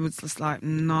 And I was just like,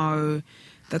 no,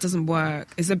 that doesn't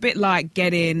work. It's a bit like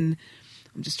I'm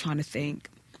just trying to think.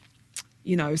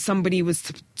 You know, somebody was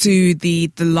to do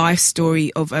the life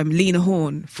story of Lena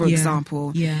Horne, for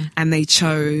example, and they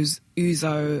chose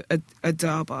Uzo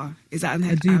Aduba. Is that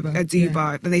Aduba?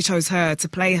 Yeah. And they chose her to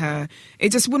play her.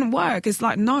 It just wouldn't work. It's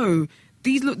like, no,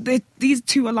 these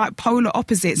two are like polar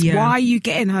opposites. Yeah. Why are you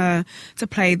getting her to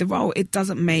play the role? It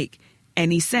doesn't make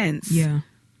any sense. Yeah,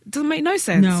 it doesn't make no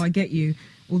sense. No, I get you.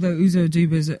 Although Uzo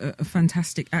Aduba is a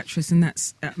fantastic actress, and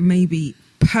that's maybe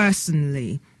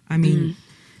personally, I mean.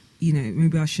 You know,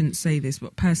 maybe I shouldn't say this,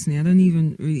 but personally, I don't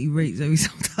even really rate Zoe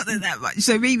Saldana that much.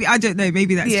 So maybe, I don't know,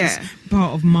 maybe that's just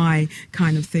part of my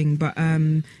kind of thing. But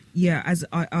as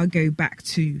I go back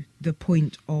to the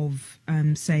point of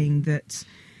saying that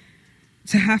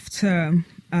to have to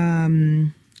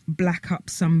black up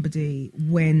somebody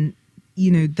when,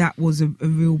 you know, that was a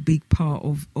real big part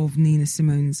of Nina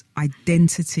Simone's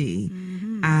identity.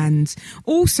 And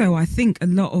also, I think a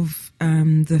lot of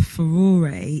the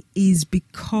furore is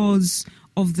because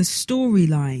of the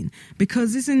storyline.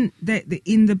 Because isn't that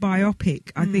in the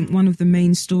biopic, I think one of the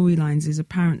main storylines is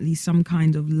apparently some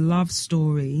kind of love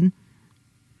story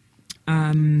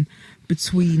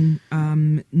between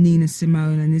Nina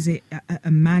Simone and is it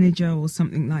a manager or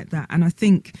something like that. And I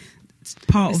think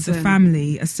part of the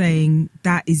family are saying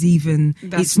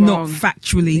it's wrong. Not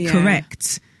factually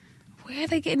correct. Where are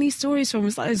they getting these stories from?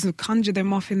 It's like they just conjure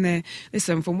them off in there.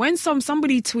 Listen, from when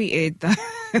somebody tweeted that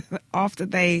after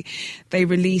they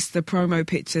released the promo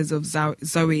pictures of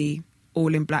Zoe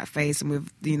all in blackface and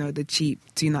with, you know, the cheap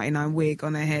 $2.99 wig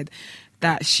on her head,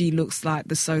 that she looks like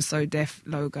the So Def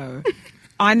logo.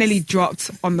 I nearly dropped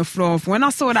on the floor. When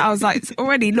I saw that, I was like, it's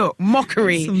already, look,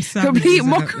 mockery. Complete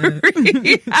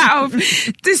mockery out of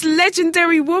this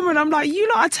legendary woman. I'm like, you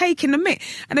lot are taking the mick.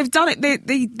 And they've done it.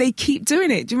 They keep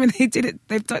doing it. Do you mean they did it?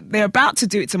 They're about to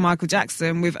do it to Michael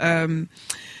Jackson with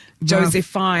Joseph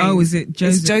Fiennes. Oh, is it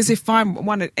Joseph? It's Joseph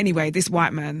Fiennes. Anyway, this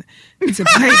white man to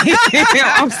play it.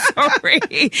 I'm sorry.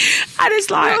 And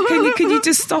it's like, can you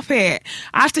just stop it?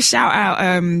 I have to shout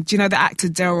out, do you know the actor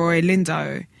Delroy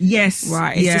Lindo? Yes.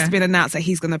 Right. It's just been announced that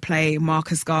he's going to play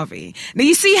Marcus Garvey. Now,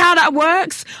 you see how that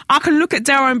works? I can look at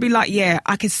Delroy and be like, yeah,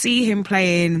 I can see him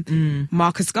playing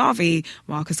Marcus Garvey.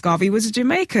 Marcus Garvey was a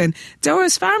Jamaican.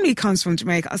 Delroy's family comes from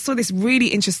Jamaica. I saw this really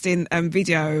interesting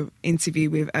video interview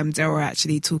with Delroy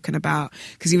actually talking about,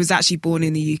 because he was actually born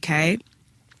in the UK,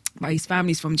 but his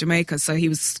family's from Jamaica, so he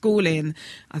was schooling,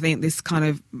 I think, this kind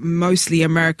of mostly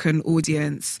American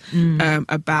audience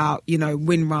about, you know,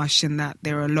 Windrush, and that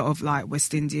there are a lot of like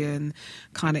West Indian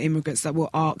kind of immigrants that were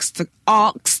asked,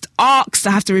 I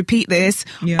have to repeat this,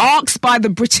 asked by the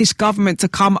British government to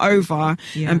come over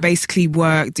and basically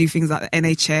work, do things like the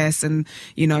NHS and,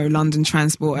 you know, London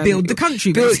Transport. Build the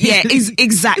country.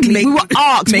 Exactly. We were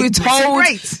asked, we were told,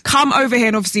 come over here,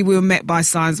 and obviously we were met by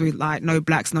signs with like no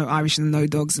blacks, no Irish, and no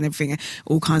dogs and everything,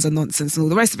 all kinds of nonsense and all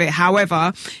the rest of it.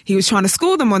 However, he was trying to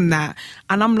school them on that.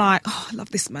 And I'm like, oh, I love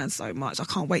this man so much. I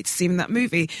can't wait to see him in that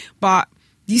movie. But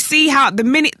you see how the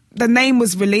minute the name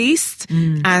was released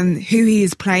and who he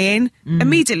is playing,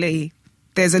 immediately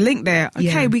there's a link there.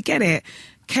 Okay, we get it.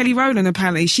 Kelly Rowland,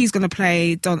 apparently, she's going to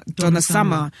play Donna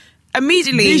Summer.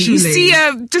 Immediately, visually, you see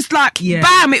her just like,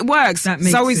 bam, it works.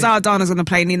 Zoe Saldana's going to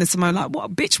play Nina Simone. Like,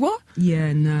 what, bitch, what?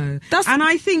 Yeah, no. And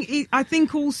I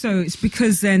think also it's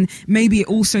because then maybe it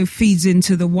also feeds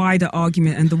into the wider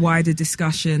argument and the wider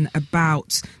discussion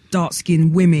about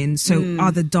dark-skinned women, so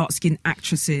other dark-skinned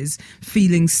actresses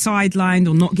feeling sidelined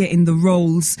or not getting the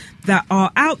roles that are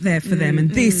out there for them. And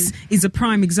this is a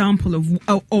prime example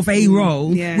of a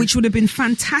role which would have been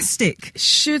fantastic.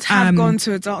 Should have gone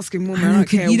to a dark-skinned woman. I don't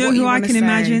care. You know who I can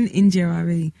imagine? India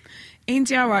Arie.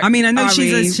 India, right? I mean, I know Ari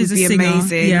she's a would be singer.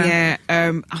 amazing. Yeah.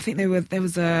 I think there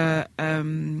was a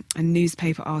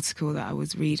newspaper article that I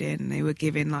was reading. And they were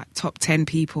giving like top 10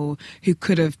 people who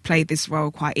could have played this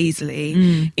role quite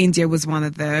easily. India was one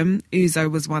of them. Uzo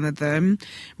was one of them.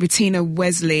 Retina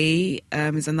Wesley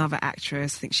is another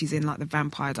actress. I think she's in like the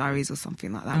Vampire Diaries or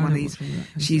something like that. One of these.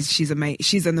 She's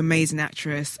an amazing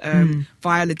actress.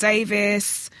 Viola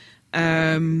Davis.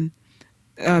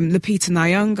 Lupita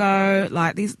Nyong'o,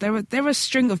 like there were a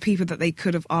string of people that they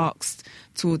could have asked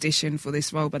to audition for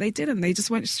this role, but they didn't. They just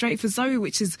went straight for Zoe,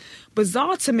 which is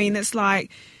bizarre to me. And it's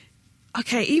like,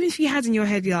 okay, even if you had in your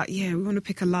head, you're like, yeah, we want to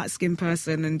pick a light-skinned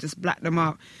person and just black them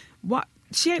up. What?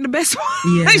 She ain't the best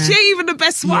one. Yeah. She ain't even the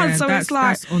best one. So it's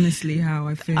like, that's honestly how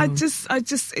I feel. it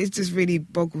just really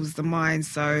boggles the mind.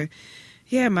 So.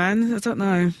 Yeah, man, I don't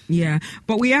know. Yeah,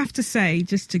 but we have to say,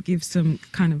 just to give some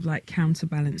kind of like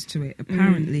counterbalance to it,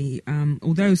 apparently,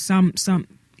 although some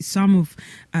of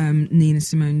Nina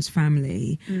Simone's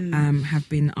family have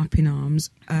been up in arms,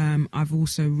 I've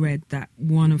also read that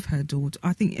one of her daughter,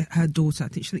 I think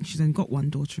she's only got one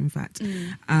daughter, in fact,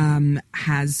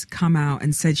 has come out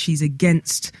and said she's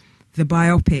against the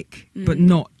biopic, but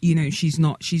not, she's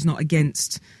not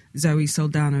against Zoe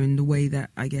Saldana in the way that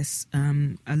I guess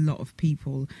a lot of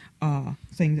people are,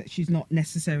 saying that she's not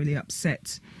necessarily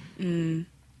upset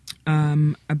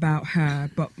about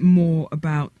her, but more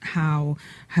about how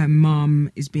her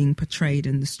mum is being portrayed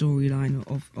in the storyline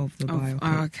of the biopic.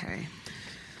 Oh, okay.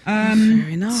 Fair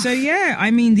enough. So yeah, I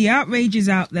mean, the outrage is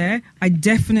out there. I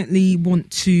definitely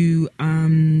want to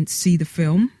see the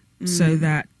film so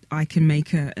that I can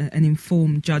make an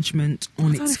informed judgment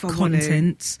on its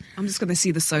content. I'm just going to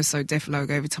see the So Def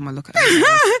logo every time I look at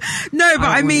it. No, but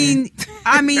I mean,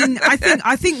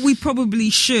 I think we probably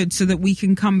should, so that we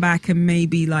can come back and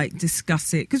maybe like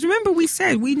discuss it. Because remember, we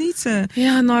said we need to.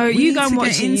 Yeah, I know. You go and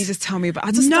watch it and you just tell me, but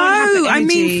I just don't have the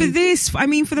energy.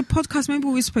 For the podcast, maybe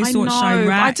we were supposed to watch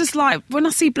Chirac. I just like, when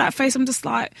I see blackface, I'm just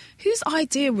like, whose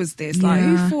idea was this? Like,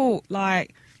 who thought,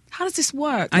 like, how does this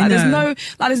work? Like,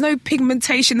 there's no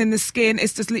pigmentation in the skin.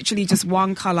 It's just literally just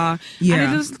one colour. Yeah.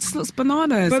 And it just looks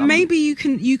bananas. But maybe you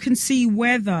can see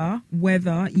whether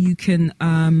you can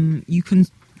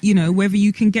whether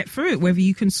you can get through it, whether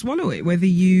you can swallow it, whether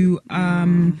you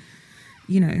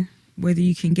whether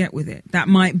you can get with it. That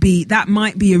might be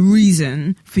a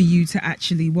reason for you to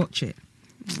actually watch it.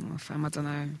 Oh, fam, I don't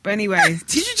know. But anyway.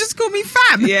 Did you just call me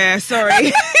fam? Yeah,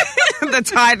 sorry. The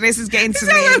tiredness is getting to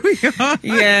me.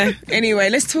 Yeah. Anyway,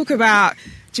 let's talk about,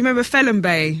 do you remember Felon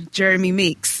Bay, Jeremy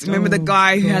Meeks? Remember the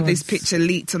guy who had this picture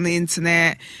leaked on the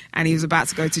internet and he was about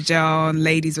to go to jail and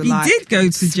ladies were he did go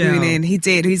to jail. He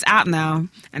did. He's out now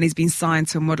and he's been signed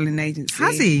to a modelling agency.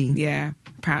 Has he? Yeah.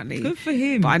 Apparently. Good for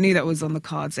him. But I knew that was on the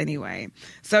cards anyway.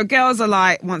 So girls are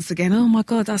like, once again, oh my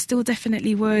God, I still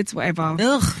definitely would, whatever.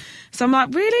 Ugh. So I'm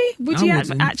like, really? Would you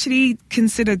actually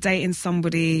consider dating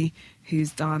somebody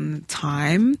who's done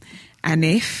time? And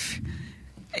if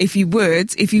you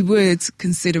would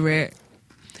consider it,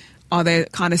 are there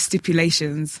kind of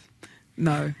stipulations?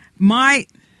 No. My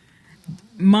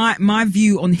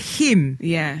view on him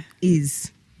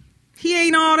is he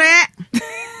ain't all that.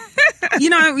 I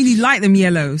don't really like them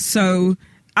yellow, so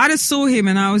I just saw him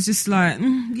and I was just like,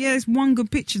 yeah, it's one good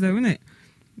picture though, isn't it?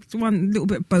 It's one little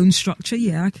bit of bone structure,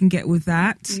 yeah, I can get with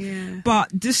that. Yeah.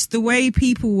 But just the way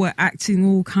people were acting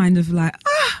all kind of like,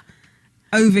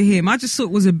 over him, I just thought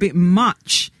it was a bit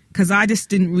much, because I just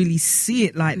didn't really see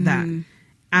it like that.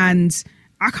 And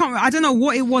I don't know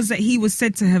what it was that he was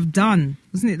said to have done.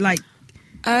 Wasn't it like...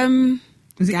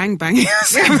 was it gangbanging?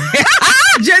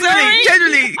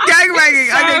 Generally, gangbanging.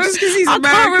 So, just because he's American.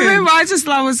 I can't remember.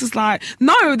 I was just like,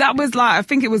 no, that was like, I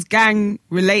think it was gang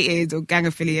related or gang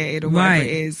affiliated or whatever it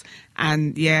is.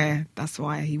 And yeah, that's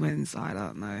why he went inside. I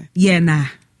don't know. Yeah,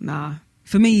 nah.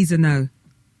 For me, he's a no.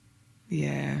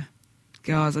 Yeah.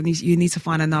 Girls, you need to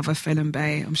find another Felon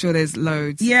Bay. I'm sure there's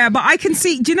loads. Yeah, but I can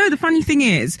see. Do you know the funny thing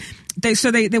is, there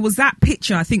was that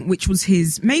picture, I think, which was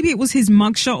maybe it was his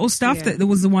mugshot or stuff. Yeah. That there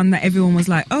was the one that everyone was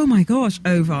like, oh my gosh,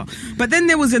 over. But then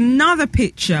there was another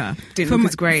picture look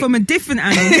as great from a different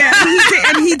angle. Yeah,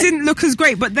 and he didn't look as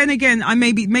great. But then again,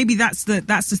 maybe that's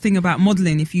the thing about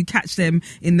modelling. If you catch them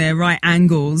in their right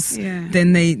angles,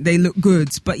 then they look good.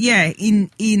 But yeah,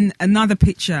 in another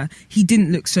picture, he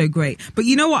didn't look so great. But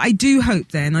you know what? I do hope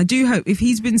if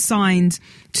he's been signed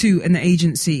to an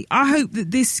agency, I hope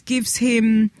that this gives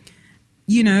him,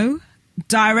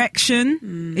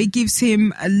 direction. It gives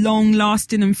him a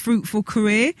long-lasting and fruitful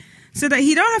career, so that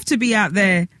he don't have to be out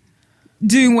there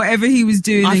doing whatever he was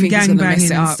doing and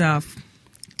gangbanging and stuff.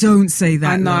 Don't say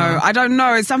that. I know. Laura. I don't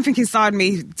know. Something inside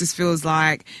me just feels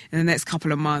like in the next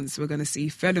couple of months we're going to see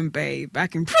Felon Bay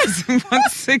back in prison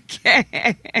once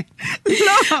again.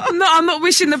 No, I'm not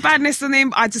wishing the badness on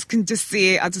him. I just can just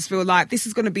see it. I just feel like this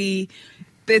is going to be,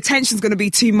 the attention's going to be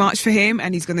too much for him,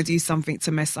 and he's going to do something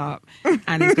to mess up,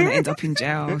 and he's going to end up in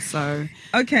jail. So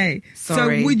okay.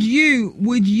 Sorry. So would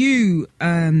you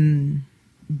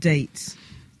date?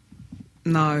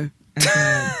 No.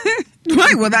 Okay.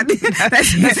 Right, well that's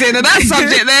the end of that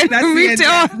subject then. That's We the moved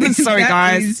end. it on. Sorry, That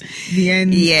guys. is the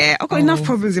end. Yeah, I've got enough of-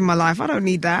 problems in my life. I don't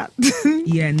need that.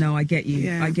 Yeah, no, I get you.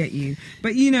 Yeah. I get you.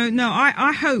 But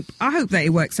I hope that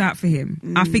it works out for him.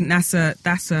 I think that's a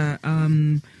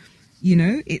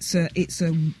it's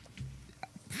a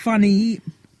funny,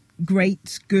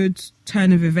 great, good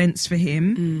turn of events for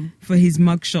him, for his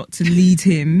mugshot to lead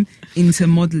him into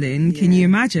modelling. Can you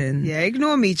imagine? Yeah,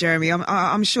 ignore me, Jeremy.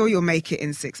 I'm sure you'll make it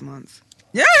in 6 months.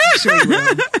 Yeah. I'm sure you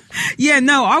will. Yeah,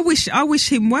 no, I wish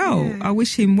him well. Yeah. I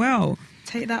wish him well.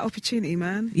 Take that opportunity,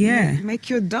 man. Yeah. Make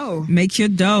your dough. Make your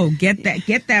dough. Get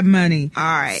that money. All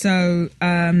right. So,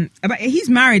 but he's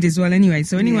married as well anyway.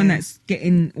 So anyone Yeah. that's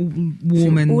getting all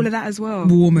warm and all of that as well.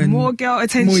 Warm and more girl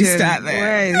attention. moist out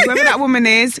there. Boys, whoever that woman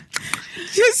is,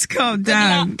 just calm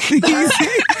down.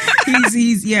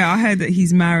 he's I heard that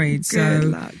he's married. Good so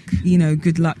luck.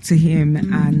 Good luck to him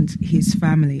and his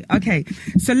family. Okay,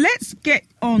 so let's get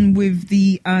on with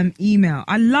the email.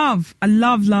 I love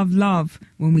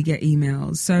when we get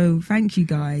emails. So thank you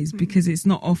guys, because it's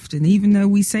not often, even though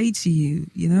we say to you,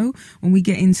 when we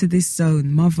get into this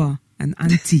zone, mother and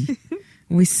auntie,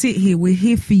 we sit here, we're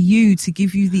here for you, to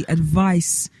give you the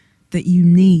advice that you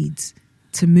need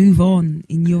to move on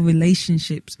in your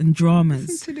relationships and dramas.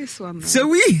 Listen to this one. Though. So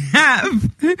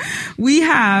we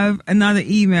have another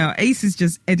email. Ace has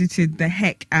just edited the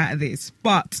heck out of this.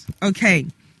 But, okay,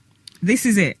 this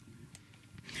is it.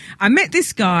 I met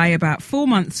this guy about 4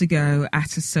 months ago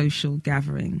at a social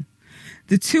gathering.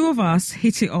 The two of us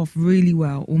hit it off really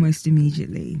well almost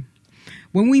immediately.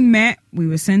 When we met, we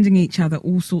were sending each other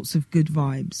all sorts of good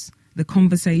vibes. The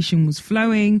conversation was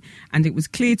flowing, and it was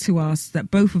clear to us that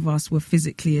both of us were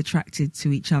physically attracted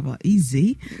to each other.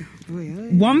 Easy.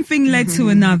 One thing led to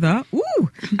another. Ooh!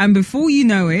 And before you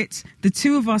know it, the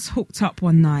two of us hooked up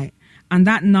one night. And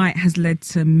that night has led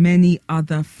to many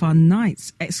other fun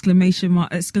nights. Exclamation mark.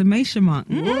 Calm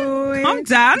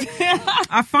down.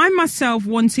 I find myself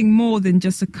wanting more than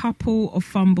just a couple of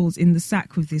fumbles in the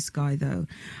sack with this guy, though.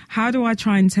 How do I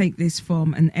try and take this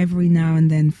from an every now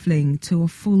and then fling to a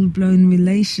full-blown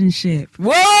relationship?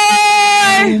 Whoa!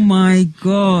 Oh, my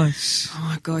gosh. Oh,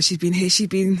 my gosh. She's been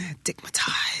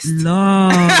dickmatized.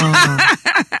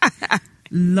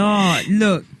 Lord.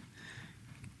 Look.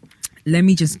 Let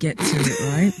me just get to it,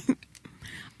 right?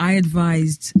 I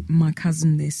advised my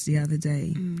cousin this the other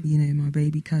day, my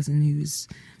baby cousin who was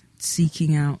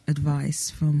seeking out advice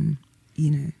from,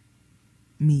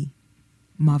 me,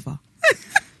 mother.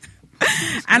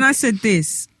 And I said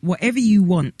this, whatever you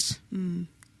want in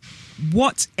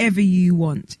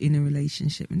a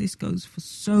relationship, and this goes for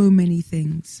so many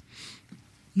things,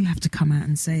 you have to come out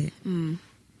and say it.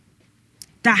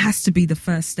 That has to be the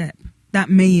first step. That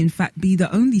may, in fact, be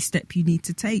the only step you need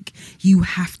to take. You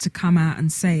have to come out and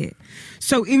say it.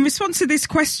 So in response to this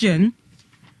question,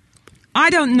 I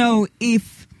don't know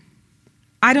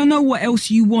what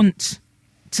else you want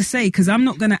to say, because I'm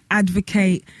not going to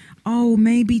advocate,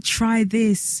 maybe try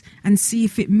this and see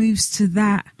if it moves to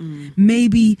that.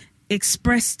 Maybe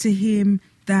express to him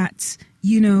that,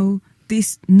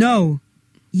 this. No,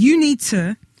 you need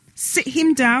to sit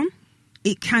him down.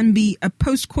 It can be a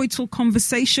post-coital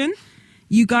conversation.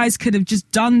 You guys could have just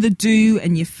done the do,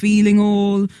 and you're feeling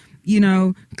all,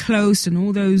 close, and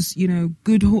all those,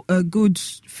 good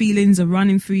feelings are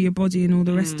running through your body and all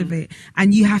the rest of it.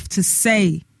 And you have to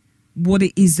say what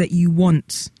it is that you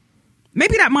want.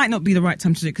 Maybe that might not be the right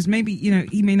time to do it, because maybe,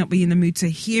 he may not be in the mood to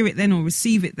hear it then or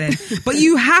receive it then. But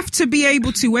you have to be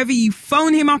able to, whether you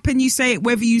phone him up and you say it,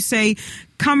 whether you say,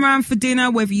 come round for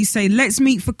dinner, whether you say, let's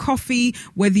meet for coffee,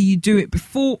 whether you do it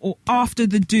before or after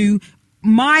the do.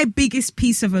 My biggest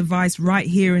piece of advice right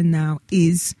here and now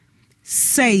is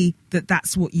say that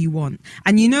that's what you want.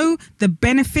 And the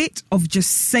benefit of just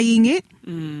saying it,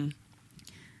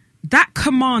 that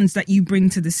commands that you bring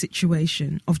to the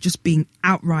situation of just being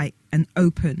outright and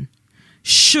open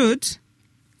should,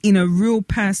 in a real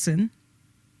person,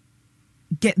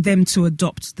 get them to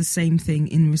adopt the same thing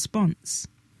in response,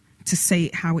 to say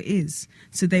it how it is.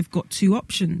 So they've got two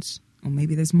options, or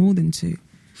maybe there's more than two.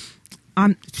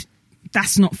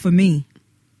 That's not for me.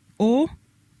 Or,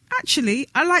 actually,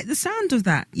 I like the sound of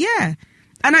that. Yeah.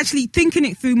 And actually thinking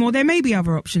it through more, there may be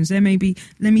other options. There may be,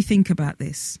 let me think about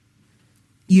this.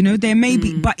 You know, there may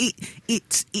be, but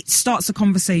it starts a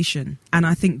conversation. And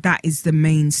I think that is the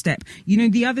main step. You know,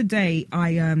 the other day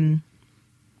I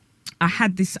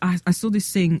had this, I saw this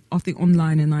thing, I think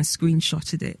online, and I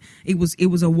screenshotted it. It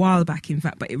was a while back, in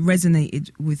fact, but it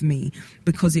resonated with me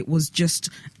because it was just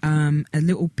a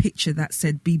little picture that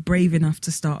said, be brave enough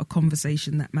to start a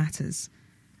conversation that matters.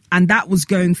 And that was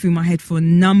going through my head for a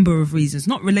number of reasons,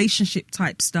 not relationship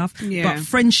type stuff, but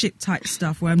friendship type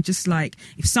stuff, where I'm just like,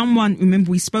 if someone,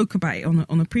 remember we spoke about it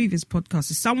on a previous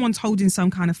podcast, if someone's holding some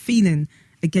kind of feeling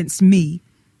against me,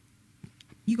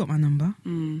 you got my number.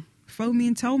 Phone me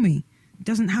and tell me. It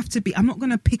doesn't have to be, I'm not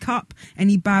going to pick up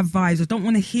any bad vibes. I don't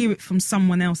want to hear it from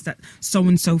someone else that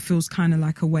so-and-so feels kind of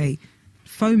like a way.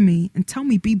 Phone me and tell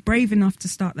me, be brave enough to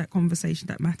start that conversation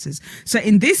that matters. So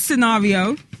in this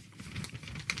scenario,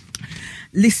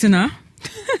 listener,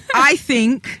 I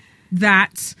think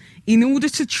that in order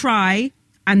to try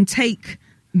and take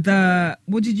the,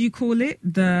 what did you call it?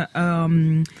 The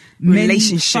many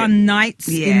fun nights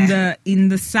in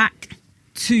the sack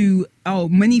to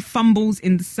many fumbles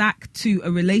in the sack to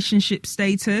a relationship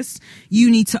status, you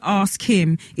need to ask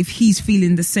him if he's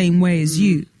feeling the same way as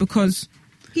you, because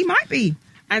he might be.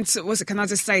 And so, can I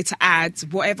just say, to add,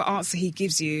 whatever answer he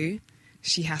gives you,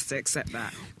 she has to accept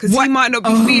that, because he might not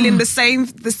be feeling the same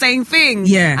thing.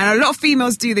 Yeah. And a lot of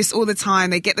females do this all the time.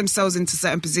 They get themselves into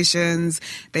certain positions.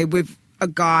 They with a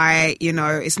guy, you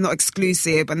know, it's not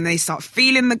exclusive, and they start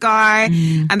feeling the guy,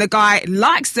 and the guy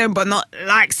likes them, but not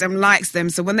likes them.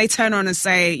 So when they turn on and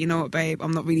say, you know what, babe,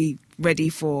 I'm not really ready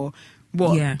for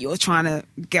what you're trying to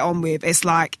get on with, it's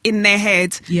like in their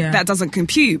head that doesn't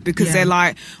compute, because they're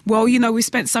like, well, you know, we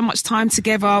spent so much time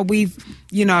together, we've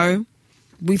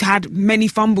had many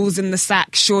fumbles in the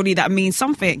sack, surely that means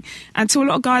something. And to a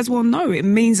lot of guys, well, no, it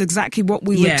means exactly what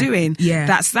we were doing.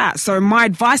 That's that. So my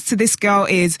advice to this girl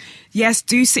is, yes,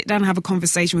 do sit down and have a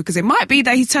conversation, because it might be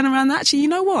that he's turning around and actually, you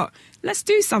know what, let's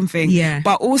do something.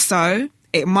 But also,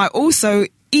 it might also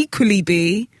equally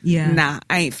be, nah,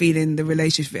 I ain't feeling the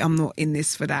relationship, I'm not in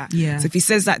this for that. So if he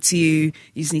says that to you,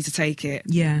 you just need to take it.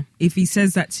 If he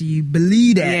says that to you,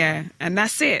 believe it. And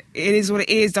that's it. It is what it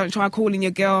is. Don't try calling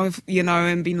your girl, you know,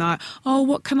 and being like, oh,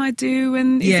 what can I do?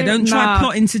 And don't try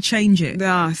plotting to change it.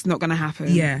 Nah, it's not going to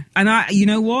happen. And you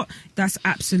know what, that's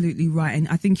absolutely right. And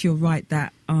I think you're right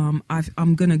that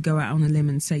I'm going to go out on a limb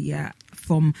and say,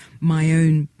 from my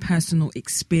own personal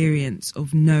experience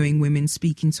of knowing women,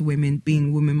 speaking to women, being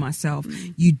a woman myself,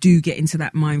 you do get into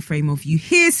that mind frame of, you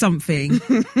hear something,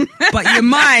 but your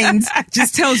mind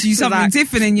just tells you something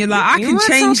different, and you're like, I can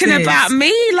change this. You're talking about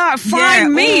me? Like,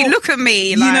 find me, look at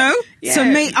me. Like, you know?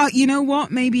 So you know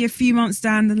what? Maybe a few months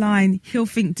down the line, he'll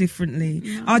think differently.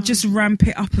 I'll just ramp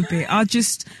it up a bit. I'll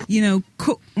just,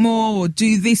 cook more or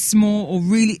do this more, or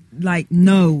really,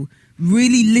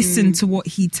 really listen to what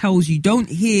he tells you. Don't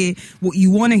hear what you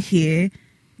want to hear.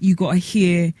 You got to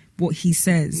hear what he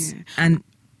says. And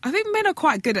I think men are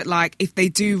quite good at, if they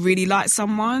do really like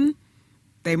someone,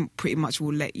 they pretty much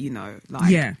will let you know.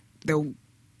 They'll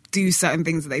do certain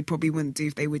things that they probably wouldn't do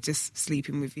if they were just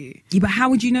sleeping with you. Yeah, but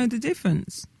how would you know the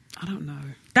difference? I don't know.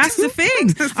 That's the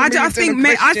thing.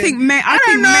 I think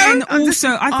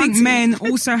men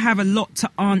also have a lot to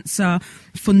answer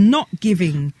for not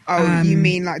giving. You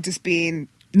mean just being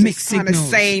mixed kind signals,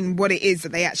 of saying what it is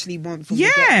that they actually want from the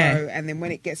get-go, and then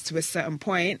when it gets to a certain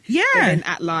point, they then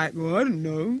act like, well, I don't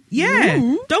know.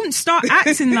 Don't start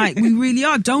acting like we really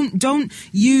are. Don't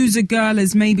use a girl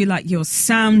as maybe like your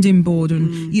sounding board,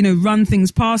 and run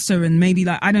things past her, and maybe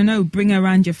I don't know, bring her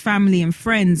around your family and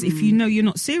friends if you know you're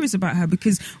not serious about her,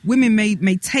 because women may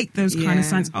take those kind of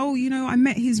signs. Oh, I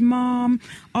met his mom.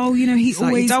 Oh, he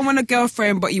always, you don't want a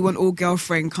girlfriend, but you want all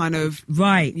girlfriend kind of,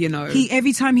 right? He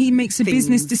every time he makes a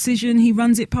business decision, he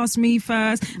runs it past me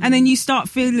first, and then you start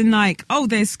feeling like, oh,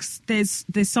 there's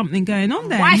something going on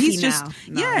there. He's just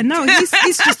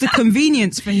it's just a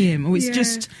convenience for him, or it's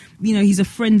just he's a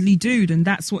friendly dude, and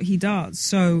that's what he does.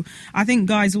 So I think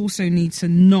guys also need to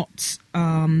not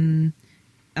I'm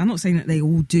not saying that they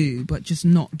all do, but just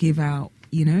not give out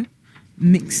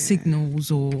mixed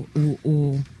signals or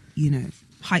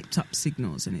hyped up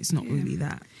signals, and it's not really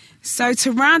that. So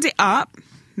to round it up,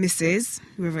 Mrs.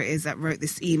 whoever it is that wrote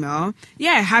this email,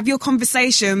 have your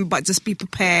conversation, but just be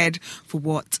prepared for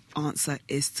what answer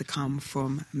is to come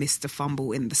from Mr.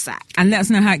 Fumble in the Sack. And let us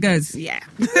know how it goes.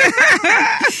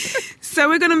 So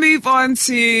we're going to move on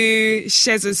to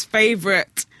Sheza's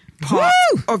favourite part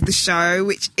of the show,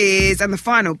 which is, and the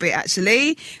final bit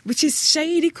actually, which is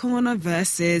Shady Corner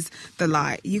versus The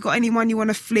Light. You got anyone you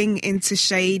want to fling into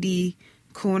Shady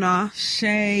Corner?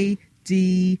 Shady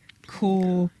Shady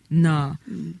Corner.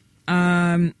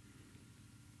 I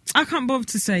can't bother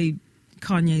to say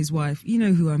Kanye's wife. You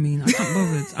know who I mean. I can't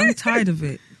bother. I'm tired of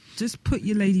it. Just put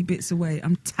your lady bits away.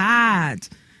 I'm tired.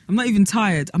 I'm not even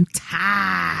tired. I'm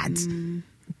tired.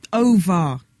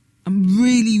 Over. I'm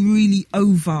really, really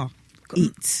over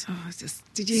it.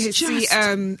 Did you see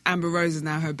Amber Rose is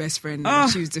now her best friend?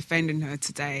 She was defending her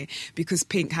today because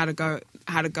Pink had a go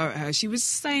at her. She was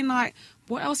saying like,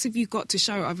 what else have you got to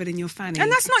show other than your fanny?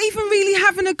 And that's not even really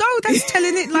having a go. That's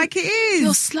telling it like it is.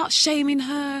 You're slut shaming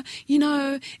her. You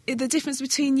know, the difference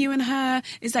between you and her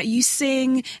is that you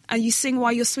sing, and you sing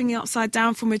while you're swinging upside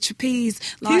down from a trapeze.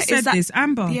 Like, who said this?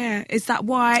 Amber? Yeah. Is that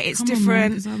why it's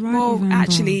different? Well,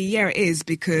 actually, yeah, it is,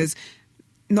 because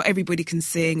not everybody can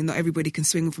sing, not everybody can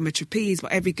swing from a trapeze,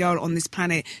 but every girl on this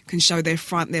planet can show their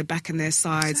front, their back and their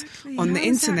sides on the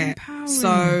internet.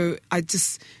 So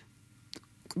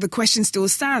the question still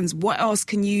stands. What else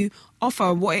can you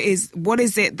offer? What is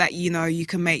it that, you know, you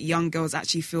can make young girls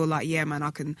actually feel like, yeah, man,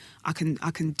 I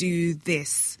can do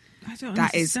this. I don't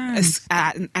that understand. Is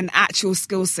an actual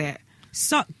skill set.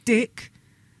 Suck dick,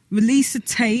 release a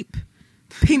tape,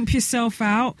 pimp yourself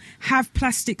out, have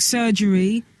plastic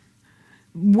surgery,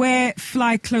 wear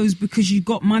fly clothes because you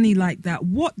got money like that.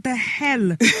 What the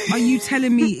hell are you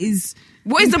telling me is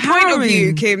what is empowering? The point of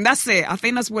you, Kim? That's it. I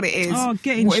think that's what it is. Oh,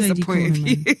 get in what Shady is the point Corner, of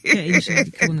you? Get in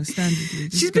Shady Corner,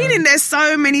 standardly. She's been in there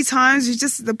so many times.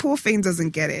 The poor thing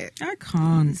doesn't get it. I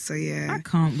can't. So yeah, I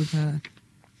can't with her.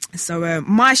 So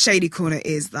my Shady Corner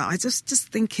is that I just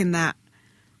thinking that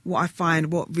what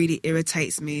really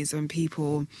irritates me is when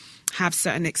people have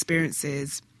certain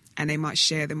experiences and they might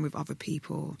share them with other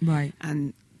people. Right.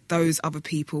 And those other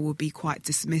people will be quite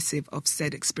dismissive of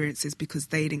said experiences because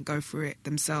they didn't go through it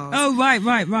themselves. Oh,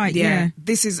 right. Yeah.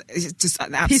 This is just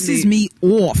an absolute pisses me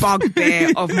off.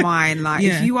 Bugbear of mine. Like,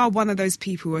 if you are one of those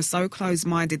people who are so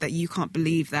closed-minded that you can't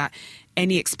believe that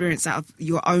any experience out of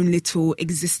your own little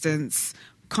existence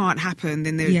can't happen,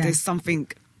 then there's something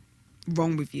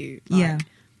wrong with you. Like,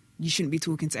 you shouldn't be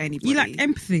talking to anybody. You lack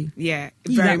empathy. Yeah,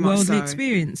 you very lack much worldly so.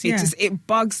 experience. It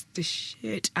bugs the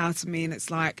shit out of me, and it's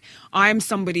like I'm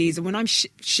somebody's. And when I'm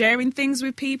sharing things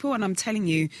with people, and I'm telling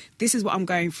you this is what I'm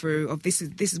going through, or this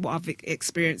is what I've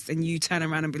experienced, and you turn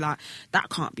around and be like, that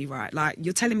can't be right. Like,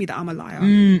 you're telling me that I'm a liar,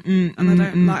 and I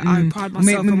don't I pride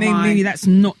myself on maybe that's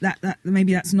not that.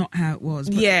 Maybe that's not how it was.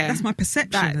 But that's my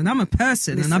perception, and I'm a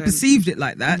person, and I perceived it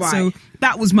like that. Right. So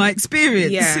that was my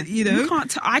experience. Yeah, you know,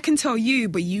 I can tell you,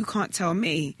 but you can't tell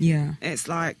me. Yeah, it's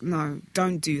like, no,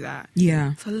 don't do that.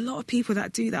 Yeah, there's a lot of people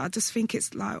that do that. I just think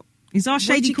it's like, is our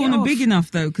Shady Corner big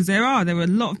enough though? Because there are a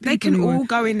lot of people. They can all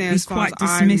go in there as far as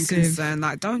I'm concerned.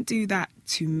 Like, don't do that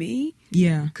to me.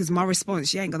 Yeah, because my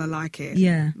response, you ain't gonna like it.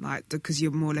 Yeah, like, because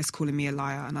you're more or less calling me a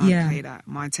liar, and I play that.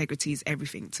 My integrity is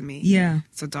everything to me. Yeah,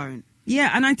 so don't.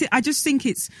 Yeah, and I just think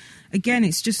it's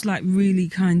just like really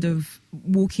kind of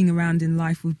walking around in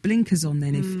life with blinkers on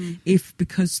then. If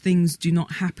because things do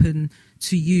not happen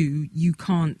to you, you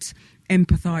can't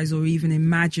empathise or even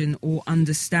imagine or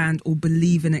understand or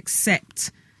believe and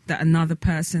accept that another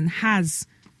person has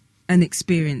an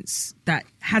experience that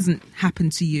hasn't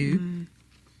happened to you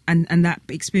and that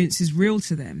experience is real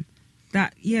to them.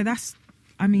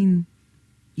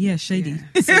 Yeah, shady.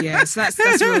 Yeah. So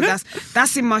that's real.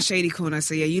 That's in my Shady Corner.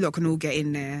 So yeah, you lot can all get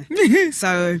in there.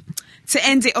 So to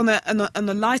end it on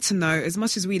a lighter note, as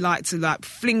much as we like to like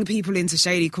fling people into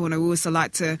Shady Corner, we also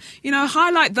like to, you know,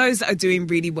 highlight those that are doing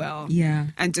really well. Yeah.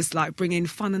 And just like bring in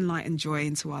fun and light and joy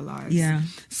into our lives. Yeah.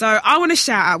 So I want to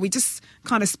shout out. We just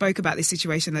kind of spoke about this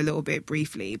situation a little bit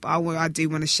briefly, but I do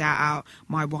want to shout out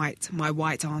my white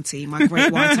auntie, my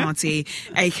great white auntie,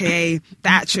 aka the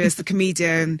actress, the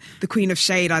comedian, the queen of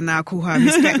shade. I now call her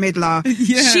Miss Bette Midler.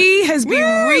 Yeah. She has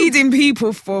been reading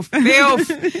people for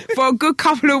filth for a good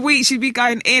couple of weeks. She'd be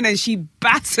going in and she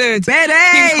battered Kim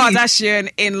Kardashian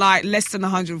in like less than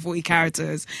 140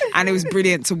 characters, and it was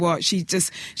brilliant to watch.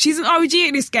 She's an OG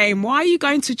at this game. Why are you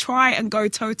going to try and go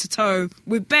toe to toe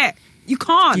with Bette? You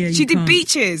can't. She did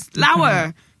Beaches. Allow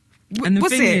her. And the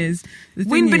thing is,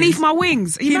 Wind Beneath My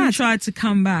Wings. Kim tried to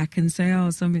come back and say,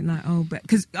 something like,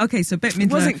 because, so Bette Midler...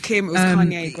 It wasn't Kim, it was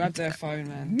Kanye. Grabbed her phone,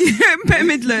 man. Bette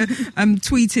Midler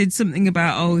tweeted something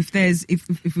about,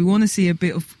 if we want to see a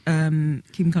bit of Kim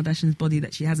Kardashian's body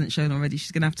that she hasn't shown already,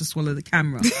 she's going to have to swallow the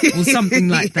camera or something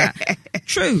like that.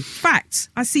 True. Facts.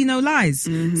 I see no lies.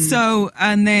 Mm-hmm. So,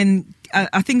 and then...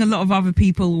 I think a lot of other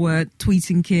people were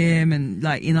tweeting Kim and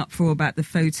like in uproar about the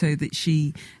photo that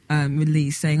she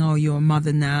released, saying, you're a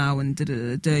mother now and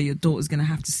your daughter's going to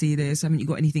have to see this. Haven't you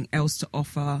got anything else to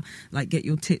offer? Like, get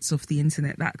your tits off the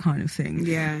internet, that kind of thing.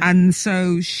 Yeah. And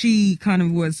so she kind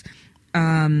of was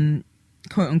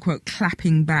quote unquote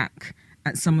clapping back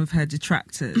at some of her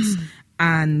detractors.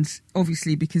 And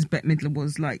obviously, because Bette Midler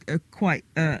was like quite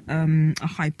a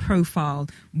high profile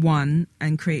one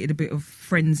and created a bit of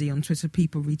frenzy on Twitter,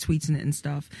 people retweeting it and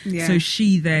stuff. Yeah. So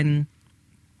she then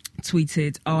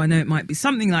tweeted, "Oh, I know it might be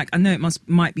something like, I know it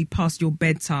might be past your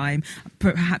bedtime,"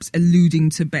 perhaps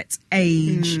alluding to Bette's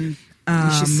age. You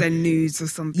should send nudes or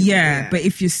something. Yeah, but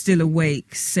if you're still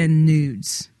awake, send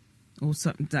nudes or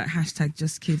something. That hashtag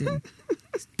just kidding.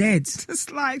 It's dead. It's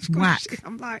like, whack. Gosh,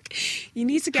 I'm like, you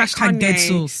need to get hashtag Kanye dead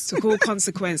sauce to call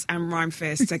Consequence and Rhyme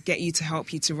Fest to get you to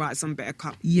help you to write some better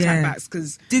clapbacks,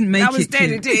 because didn't make that was it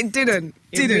dead. cute. It didn't.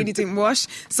 It really didn't wash.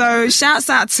 So shouts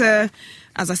out to,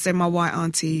 as I said, my white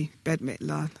auntie Bette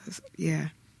Midler. Yeah,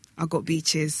 I got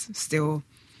Beaches still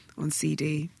on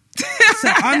CD. So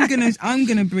I'm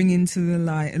gonna bring into the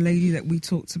light a lady that we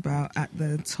talked about at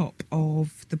the top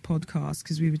of the podcast,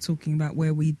 because we were talking about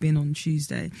where we'd been on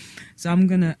Tuesday. So I'm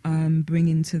gonna bring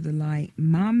into the light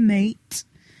my mate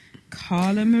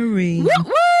Carla Marie. Woo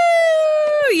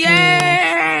woo!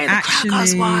 Yeah,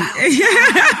 actually,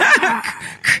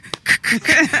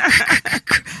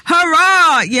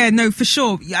 hurrah! Yeah, no, for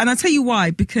sure. And I'll tell you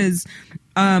why, because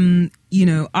you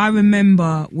know, I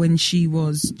remember when this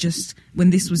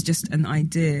was just an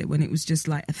idea, when it was just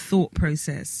like a thought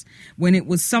process, when it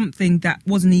was something that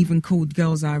wasn't even called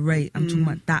Girls Irate. I'm talking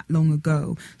about that long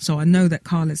ago. So I know that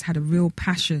Carla's had a real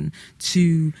passion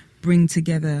to bring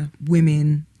together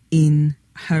women in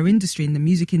her industry, in the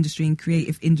music industry and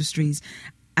creative industries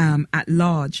at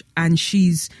large. And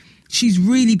she's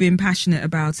really been passionate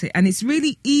about it, and it's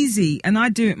really easy, and I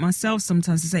do it myself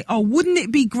sometimes, to say, oh, wouldn't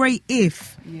it be great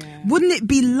if, wouldn't it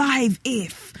be live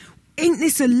if, ain't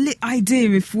this a lit idea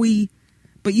if we,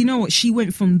 but you know what, she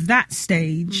went from that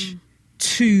stage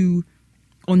to,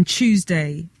 on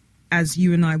Tuesday, as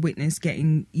you and I witnessed,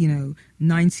 getting,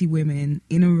 90 women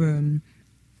in a room,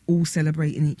 all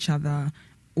celebrating each other,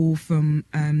 all from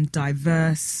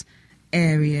diverse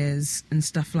areas and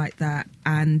stuff like that,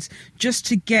 and just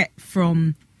to get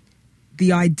from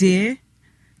the idea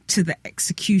to the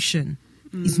execution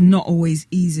is not always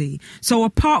easy. So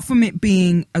apart from it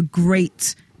being a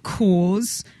great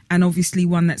cause, and obviously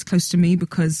one that's close to me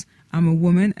because I'm a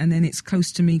woman, and then it's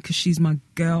close to me because she's my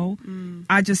girl,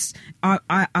 I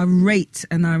rate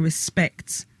and I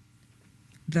respect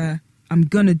I'm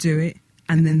gonna do it,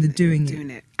 and then the doing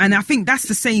it. And I think that's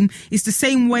it's the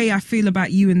same way I feel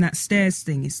about you and that stairs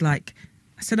thing. It's like,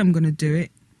 I said I'm going to do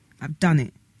it. I've done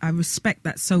it. I respect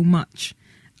that so much.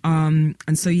 And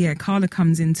so, yeah, Carla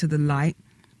comes into the light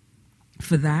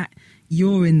for that.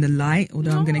 You're in the light,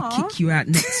 although I'm going to kick you out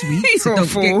next week. So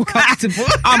don't get comfortable.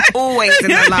 I'm always in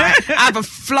the light. I have a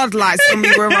floodlights from me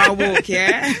wherever I walk,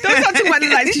 yeah? Don't touch about the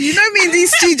lights. You know me in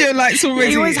these studio lights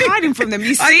already. You're always hiding from them.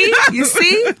 You see? You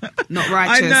see? Not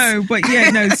righteous. I know, but yeah,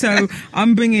 no. So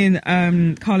I'm bringing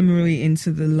Carla Marie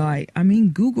into the light. I mean,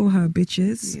 Google her,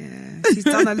 bitches. Yeah, she's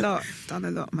done a lot. Done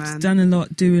a lot, man. She's done a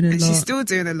lot, doing a lot. And she's still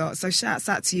doing a lot. So shouts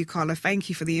out to you, Carla. Thank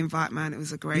you for the invite, man. It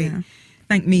was a great... Yeah.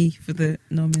 Thank me for the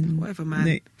nomin. Whatever,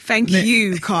 man. Thank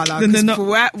you, Carla.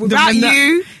 Without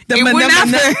you, it wouldn't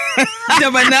happen.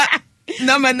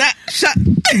 Shut.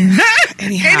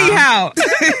 Anyhow,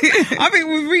 I think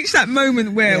we've reached that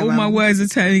moment where all my words are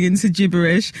turning into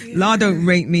gibberish. Yeah. La don't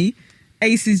rate me.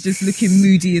 Ace is just looking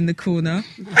moody in the corner.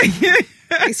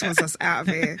 Ace wants us out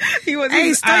of here.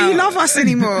 Ace, don't you love us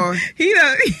anymore? He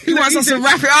wants us to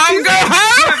wrap it up and go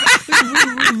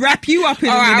home. Wrap you up in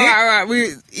a minute. All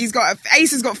right.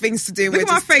 Ace has got things to do. Look We're at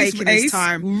my just face, taking Ace. his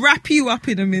time. Wrap you up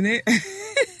in a minute.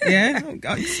 Yeah,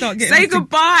 start getting. Say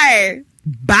goodbye.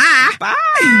 Bye.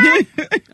 Bye.